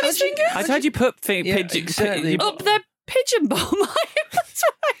 pigeons on his fingers? I told you put pigeons exactly. up their pigeon bomb. That's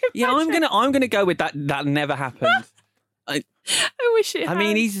what I'm gonna go with that. That never happened. I wish it had. I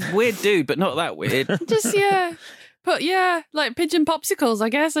mean, he's a weird dude, but not that weird. Just, But like pigeon popsicles, I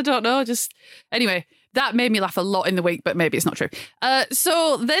guess. I don't know. Just anyway, that made me laugh a lot in the week, but maybe it's not true.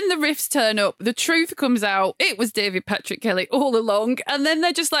 So then the riffs turn up. The truth comes out. It was David Patrick Kelly all along. And then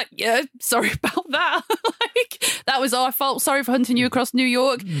they're just like, yeah, sorry about that. Like, that was our fault. Sorry for hunting you across New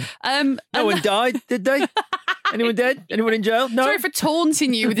York. No one died, did they? Anyone dead? Anyone in jail? No. Sorry for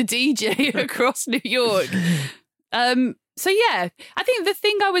taunting you with a DJ across New York. So yeah, I think the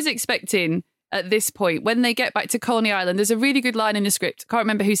thing I was expecting at this point, when they get back to Coney Island, there's a really good line in the script. I can't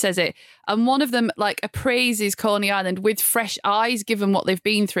remember who says it. And one of them like appraises Coney Island with fresh eyes, given what they've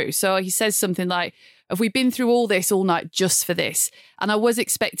been through. So he says something like, have we been through all this all night just for this? And I was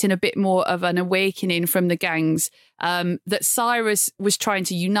expecting a bit more of an awakening from the gangs, that Cyrus was trying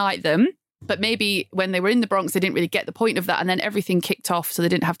to unite them. But maybe when they were in the Bronx, they didn't really get the point of that. And then everything kicked off, so they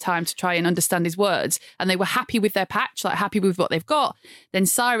didn't have time to try and understand his words. And they were happy with their patch, like happy with what they've got. Then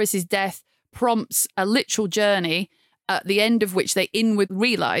Cyrus's death prompts a literal journey at the end of which they inward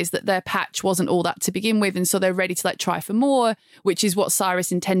realise that their patch wasn't all that to begin with. And so they're ready to like try for more, which is what Cyrus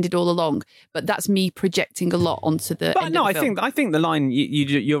intended all along. But that's me projecting a lot onto the end of the film. I think the line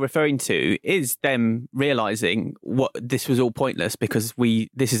you're referring to is them realising what this was all pointless because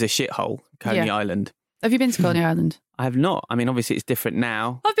this is a shithole, Coney Island. Have you been to Coney Island? I have not. I mean, obviously it's different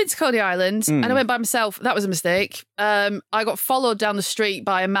now. I've been to Coney Island and I went by myself. That was a mistake. I got followed down the street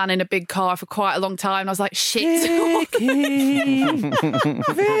by a man in a big car for quite a long time. I was like, shit. Vicky.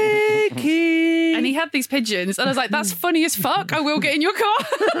 And he had these pigeons and I was like, that's funny as fuck. I will get in your car.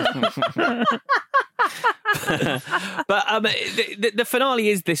 But the finale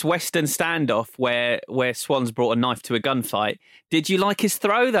is this Western standoff where Swan's brought a knife to a gunfight. Did you like his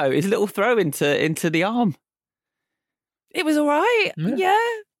throw, though? His little throw into the arm? It was all right. Yeah.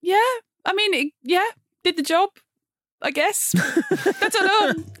 I mean, did the job, I guess. I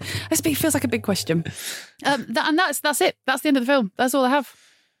don't know. It feels like a big question. And that's it. That's the end of the film. That's all I have.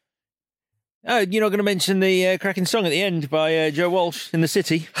 You're not going to mention the cracking song at the end by Joe Walsh in The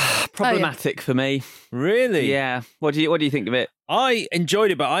City? Problematic for me. Really? Yeah. What do you think of it? I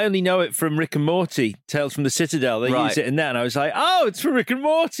enjoyed it, but I only know it from Rick and Morty, Tales from the Citadel. They use it in that, and I was like, oh, it's from Rick and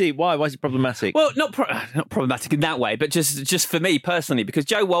Morty. Why? Why is it problematic? Well, not problematic in that way, but just for me personally, because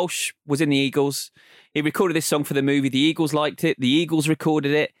Joe Walsh was in the Eagles. He recorded this song for the movie. The Eagles liked it. The Eagles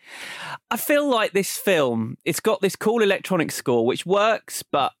recorded it. I feel like this film, it's got this cool electronic score, which works,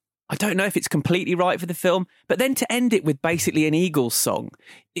 but I don't know if it's completely right for the film, but then to end it with basically an Eagles song,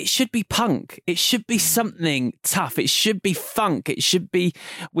 it should be punk. It should be something tough. It should be funk. It should be,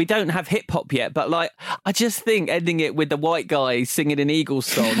 we don't have hip hop yet, but like, I just think ending it with the white guy singing an Eagles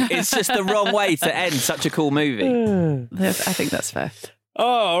song is just the wrong way to end such a cool movie. I think that's fair. Oh,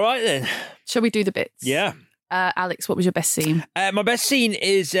 all right then. Shall we do the bits? Yeah. Alex, what was your best scene? My best scene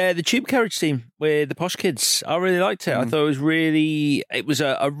is the tube carriage scene with the posh kids. I really liked it. I thought it was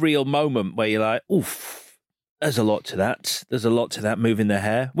a real moment where you're like, oof, there's a lot to that. There's a lot to that moving their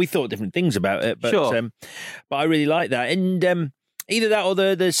hair. We thought different things about it, but Sure. But I really like that. And either that or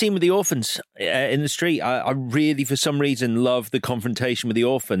the scene with the orphans in the street. I really, for some reason, love the confrontation with the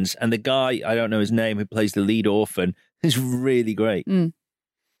orphans. And the guy, I don't know his name, who plays the lead orphan, is really great.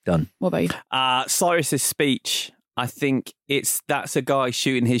 Done. What about you? Cyrus's speech, I think that's a guy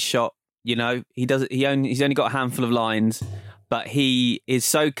shooting his shot. You know, he's only got a handful of lines, but he is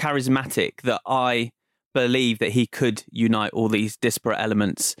so charismatic that I believe that he could unite all these disparate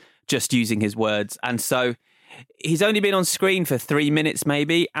elements just using his words. And so he's only been on screen for 3 minutes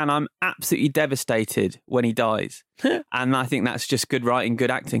maybe, and I'm absolutely devastated when he dies. And I think that's just good writing,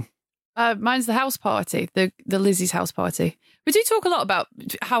 good acting. Mine's the house party, the Lizzie's house party. We do talk a lot about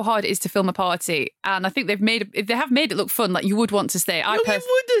how hard it is to film a party, and I think they have made it look fun. Like you would want to stay. You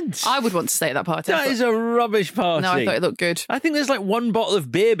wouldn't. I would want to stay at that party. That is a rubbish party. No, I thought it looked good. I think there's like one bottle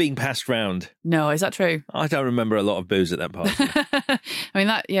of beer being passed round. No, is that true? I don't remember a lot of booze at that party. I mean,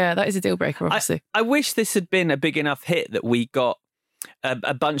 that is a deal breaker, obviously. I wish this had been a big enough hit that we got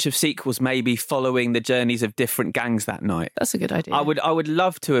a bunch of sequels maybe following the journeys of different gangs that night. That's a good idea. I would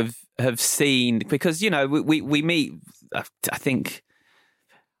love to have seen, because, you know, we meet, I think,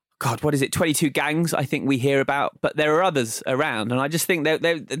 God, what is it, 22 gangs I think we hear about, but there are others around, and I just think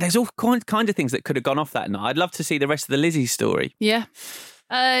there's all kind of things that could have gone off that night. I'd love to see the rest of the Lizzie story. Yeah.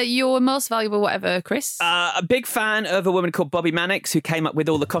 Your most valuable whatever, Chris? A big fan of a woman called Bobby Mannix, who came up with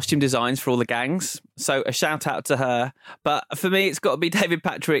all the costume designs for all the gangs. So a shout out to her. But for me, it's got to be David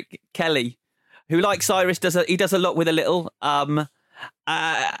Patrick Kelly, who, like Cyrus, does a lot with a little. And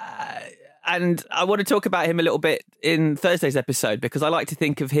I want to talk about him a little bit in Thursday's episode, because I like to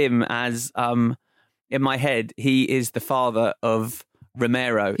think of him as, in my head, he is the father of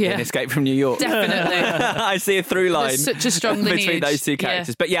Romero in Escape from New York. Definitely. I see a through line. There's such a strong lineage between those two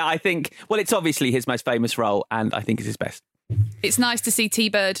characters. But yeah, I think, well, it's obviously his most famous role, and I think it's his best. It's nice to see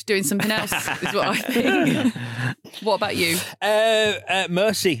T-Bird doing something else, is what I think. What about you?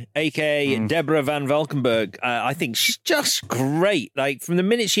 Mercy, a.k.a. Deborah Van Valkenburg. I think she's just great. Like, from the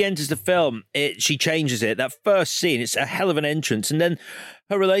minute she enters the film, she changes it. That first scene, it's a hell of an entrance. And then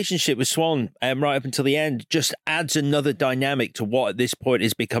her relationship with Swan, right up until the end, just adds another dynamic to what at this point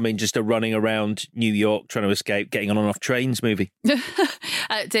is becoming just a running around New York, trying to escape, getting on and off trains movie.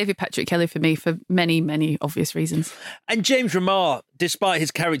 David Patrick Kelly for me, for many, many obvious reasons. And James Remar, despite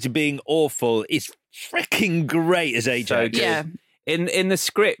his character being awful, is freaking great as Ajax. So yeah. In the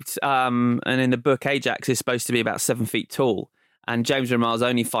script and in the book, Ajax is supposed to be about 7 feet tall, and James Remar's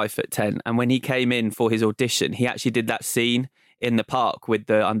only 5'10". And when he came in for his audition, he actually did that scene in the park with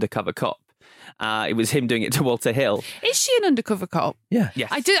the undercover cop. It was him doing it to Walter Hill. Is she an undercover cop? Yeah.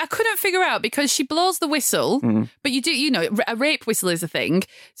 Yes. I couldn't figure out, because she blows the whistle, but a rape whistle is a thing.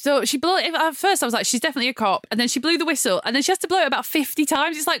 So she blew it. At first I was like, she's definitely a cop. And then she blew the whistle, and then she has to blow it about 50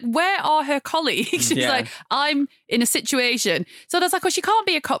 times. It's like, where are her colleagues? She's like, I'm in a situation. So I was like, oh, she can't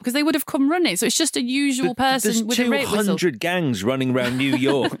be a cop, because they would have come running. So it's just a usual person with a rape whistle. There's 200 gangs running around New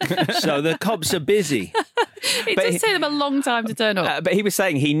York. So the cops are busy. It does take them a long time to turn up. But he was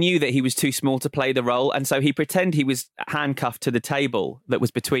saying he knew that he was too small to play the role, and so he pretended he was handcuffed to the table that was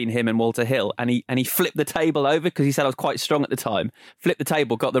between him and Walter Hill, and he flipped the table over, because he said I was quite strong at the time. Flipped the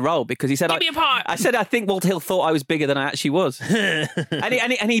table, got the role, because he said, I said I think Walter Hill thought I was bigger than I actually was.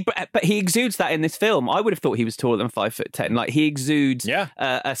 But he exudes that in this film. I would have thought he was taller than 5'10". Like, he exudes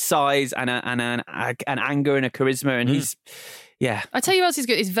a size and an anger and a charisma, and he's. Yeah. I tell you what else he's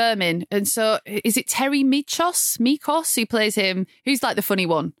good, is Vermin. And so, is it Terry Mikos who plays him, who's like the funny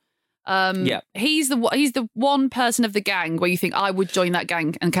one? He's the one person of the gang where you think, I would join that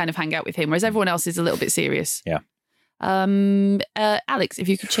gang and kind of hang out with him, whereas everyone else is a little bit serious. Yeah. Alex, if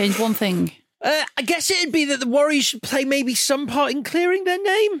you could change one thing. I guess it'd be that the Warriors should play maybe some part in clearing their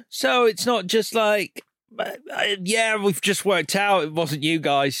name. So it's not just like, we've just worked out it wasn't you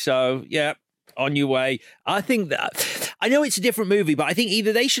guys, so yeah. On your way. I think that, I know it's a different movie, but I think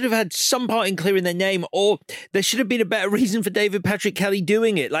either they should have had some part in clearing their name, or there should have been a better reason for David Patrick Kelly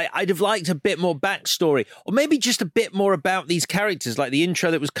doing it. Like, I'd have liked a bit more backstory, or maybe just a bit more about these characters, like the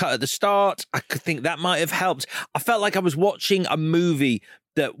intro that was cut at the start. I could think that might have helped. I felt like I was watching a movie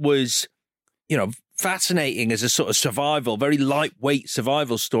that was, fascinating as a sort of survival, very lightweight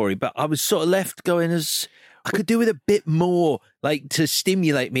survival story. But I was sort of left going as I could do with a bit more, like to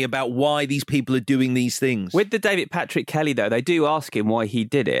stimulate me about why these people are doing these things. With the David Patrick Kelly, though, they do ask him why he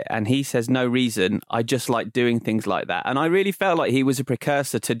did it. And he says, no reason. I just like doing things like that. And I really felt like he was a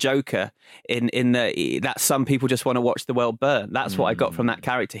precursor to Joker in that some people just want to watch the world burn. That's what I got from that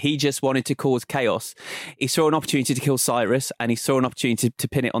character. He just wanted to cause chaos. He saw an opportunity to kill Cyrus and he saw an opportunity to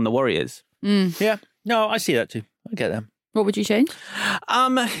pin it on the Warriors. Yeah. No, I see that too. I get that. What would you change?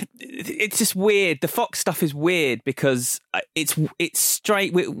 It's just weird. The Fox stuff is weird because it's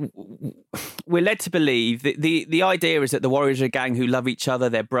straight. We're led to believe that the idea is that the Warriors are a gang who love each other.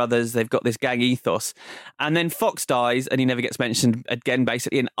 They're brothers. They've got this gang ethos. And then Fox dies and he never gets mentioned again,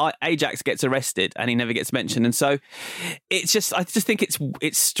 basically. And Ajax gets arrested and he never gets mentioned. And so I just think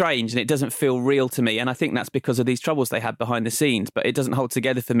it's strange and it doesn't feel real to me. And I think that's because of these troubles they had behind the scenes. But it doesn't hold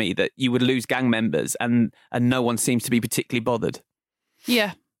together for me that you would lose gang members and no one seems to be particularly bothered.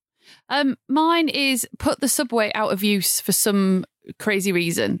 Yeah. Mine is put the subway out of use for some crazy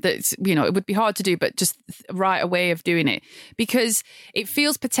reason that's, it would be hard to do, but just write a way of doing it because it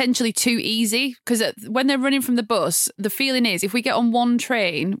feels potentially too easy because when they're running from the bus, the feeling is if we get on one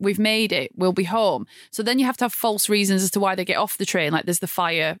train, we've made it, we'll be home. So then you have to have false reasons as to why they get off the train, like there's the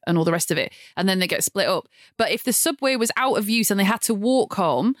fire and all the rest of it, and then they get split up. But if the subway was out of use and they had to walk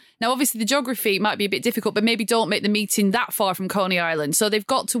home, now obviously the geography might be a bit difficult, but maybe don't make the meeting that far from Coney Island. So they've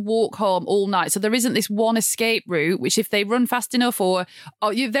got to walk home all night. So there isn't this one escape route, which if they run fast enough or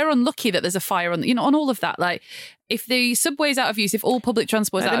they're unlucky that there's a fire on, on all of that. Like if the subway's out of use, if all public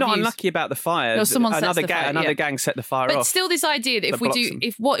transport is out of use. They're not unlucky about the fire. No, someone sets the fire. Another gang set the fire off. But still this idea that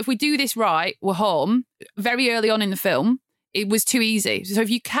if we do this right, we're home very early on in the film. It was too easy. So if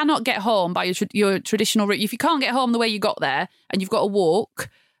you cannot get home by your traditional route, if you can't get home the way you got there and you've got to walk,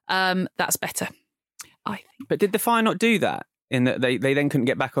 that's better, I think. But did the fire not do that? In that they then couldn't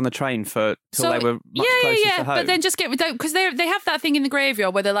get back on the train till they were much closer to home. But then just because they have that thing in the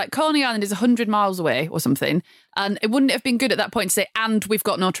graveyard where they're like Coney Island is 100 miles away or something, and it wouldn't have been good at that point to say, and we've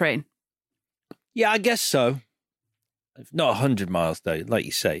got no train. Yeah, I guess so. Not 100 miles though, like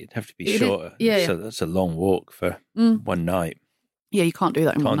you say, it'd have to be shorter. Yeah, so that's a long walk for one night. Yeah, you can't do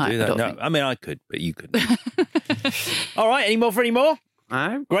that in one night. Can't do that. No, I mean I could, but you couldn't. All right, any more for any more?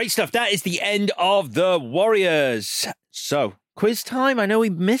 No. Great stuff. That is the end of The Warriors. So, quiz time. I know we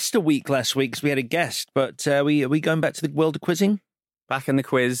missed a week last week because we had a guest, but are we going back to the world of quizzing? Back in the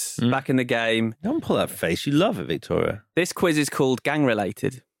quiz, back in the game. Don't pull that face. You love it, Victoria. This quiz is called Gang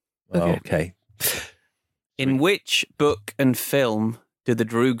Related. Okay. In which book and film do the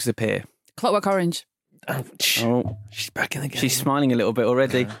Droogs appear? Clockwork Orange. Oh, she's back in the game. She's smiling a little bit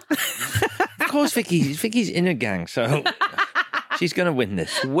already. Of course, Vicky's in a gang, so she's going to win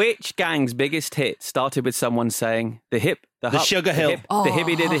this. Which gang's biggest hit started with someone saying, the hip, the hop, Sugar Hill. The, hip, the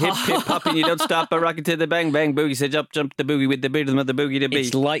hippie did the hip, hip, hop, and you don't stop, but rock it to the bang, bang, boogie. Said jump, jump the boogie with the rhythm of the boogie to beat.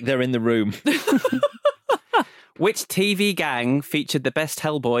 It's like they're in the room. Which TV gang featured the best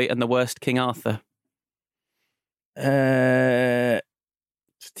Hellboy and the worst King Arthur? It's a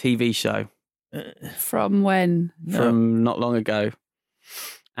TV show. From when? From not long ago.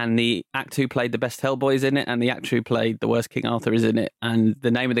 And the actor who played the best Hellboy is in it, and the actor who played the worst King Arthur is in it. And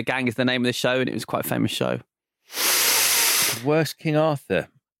the name of the gang is the name of the show, and it was quite a famous show. The worst King Arthur?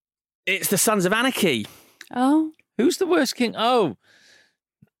 It's the Sons of Anarchy. Oh. Who's the worst King? Oh.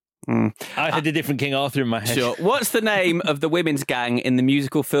 I had a different King Arthur in my head. Sure. What's the name of the women's gang in the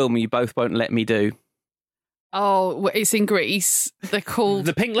musical film You Both Won't Let Me Do? Oh, it's in Greece. They're called...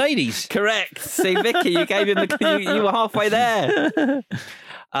 The Pink Ladies. Correct. See, Vicky, you gave him you were halfway there.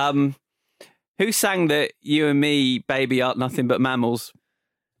 Who sang that You and Me, Baby, Aren't Nothing But Mammals?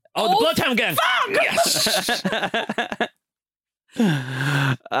 Oh, the Bloodhound Gang. Fuck!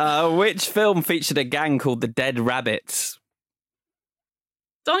 Yes. Which film featured a gang called the Dead Rabbits?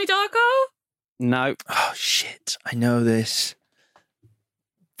 Donnie Darko? No. Oh, shit. I know this.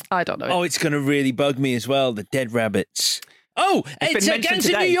 I don't know. Oh, it's going to really bug me as well. The Dead Rabbits. Oh, it's Gangs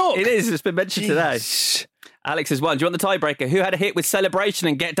in New York. It is. It's been mentioned today. Alex has won. Do you want the tiebreaker? Who had a hit with Celebration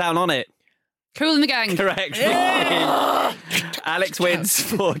and Get Down on It? Kool and the Gang. Correct. Yeah. Alex wins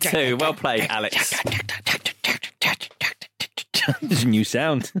 4-2. Well played, Alex. There's a new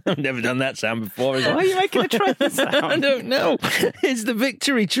sound. I've never done that sound before. Why are you making a train sound? I don't know. It's the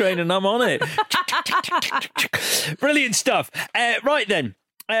victory train and I'm on it. Brilliant stuff. Right then.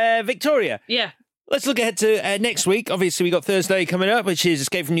 Victoria. Yeah. Let's look ahead to next week. Obviously, we got Thursday coming up, which is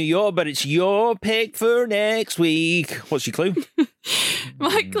Escape from New York, but it's your pick for next week. What's your clue?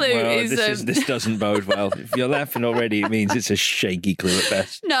 My clue is... This doesn't bode well. If you're laughing already, it means it's a shaky clue at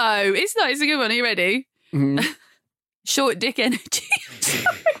best. No, it's not. It's a good one. Are you ready? Mm. Short dick energy.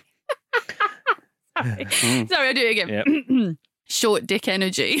 Sorry, I'll do it again. Yep. Short dick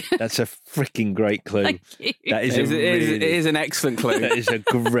energy. That's a freaking great clue. Thank you. That is it is an excellent clue. That is a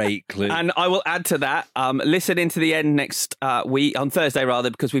great clue. And I will add to that, listen into the end next week, on Thursday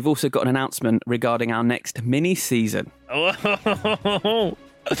rather, because we've also got an announcement regarding our next mini-season.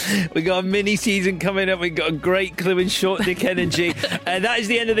 We got a mini-season coming up. We've got a great clue in short dick energy. And that is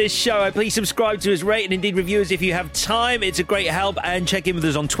the end of this show. Please subscribe to us, rate and indeed review us if you have time. It's a great help. And check in with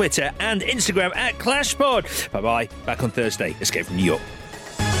us on Twitter and Instagram at ClashPod. Bye-bye. Back on Thursday. Escape from New York.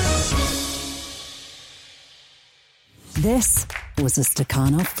 This was a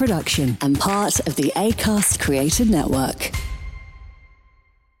Stakhanov production and part of the Acast Creative Network.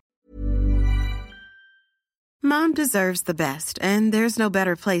 Mom deserves the best, and there's no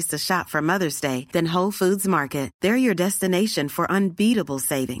better place to shop for Mother's Day than Whole Foods Market. They're your destination for unbeatable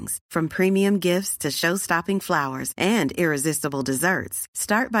savings, from premium gifts to show-stopping flowers and irresistible desserts.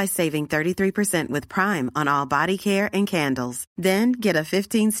 Start by saving 33% with Prime on all body care and candles. Then get a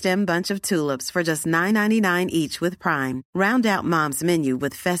 15-stem bunch of tulips for just $9.99 each with Prime. Round out Mom's menu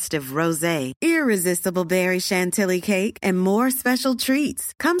with festive rosé, irresistible berry chantilly cake, and more special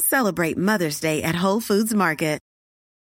treats. Come celebrate Mother's Day at Whole Foods Market.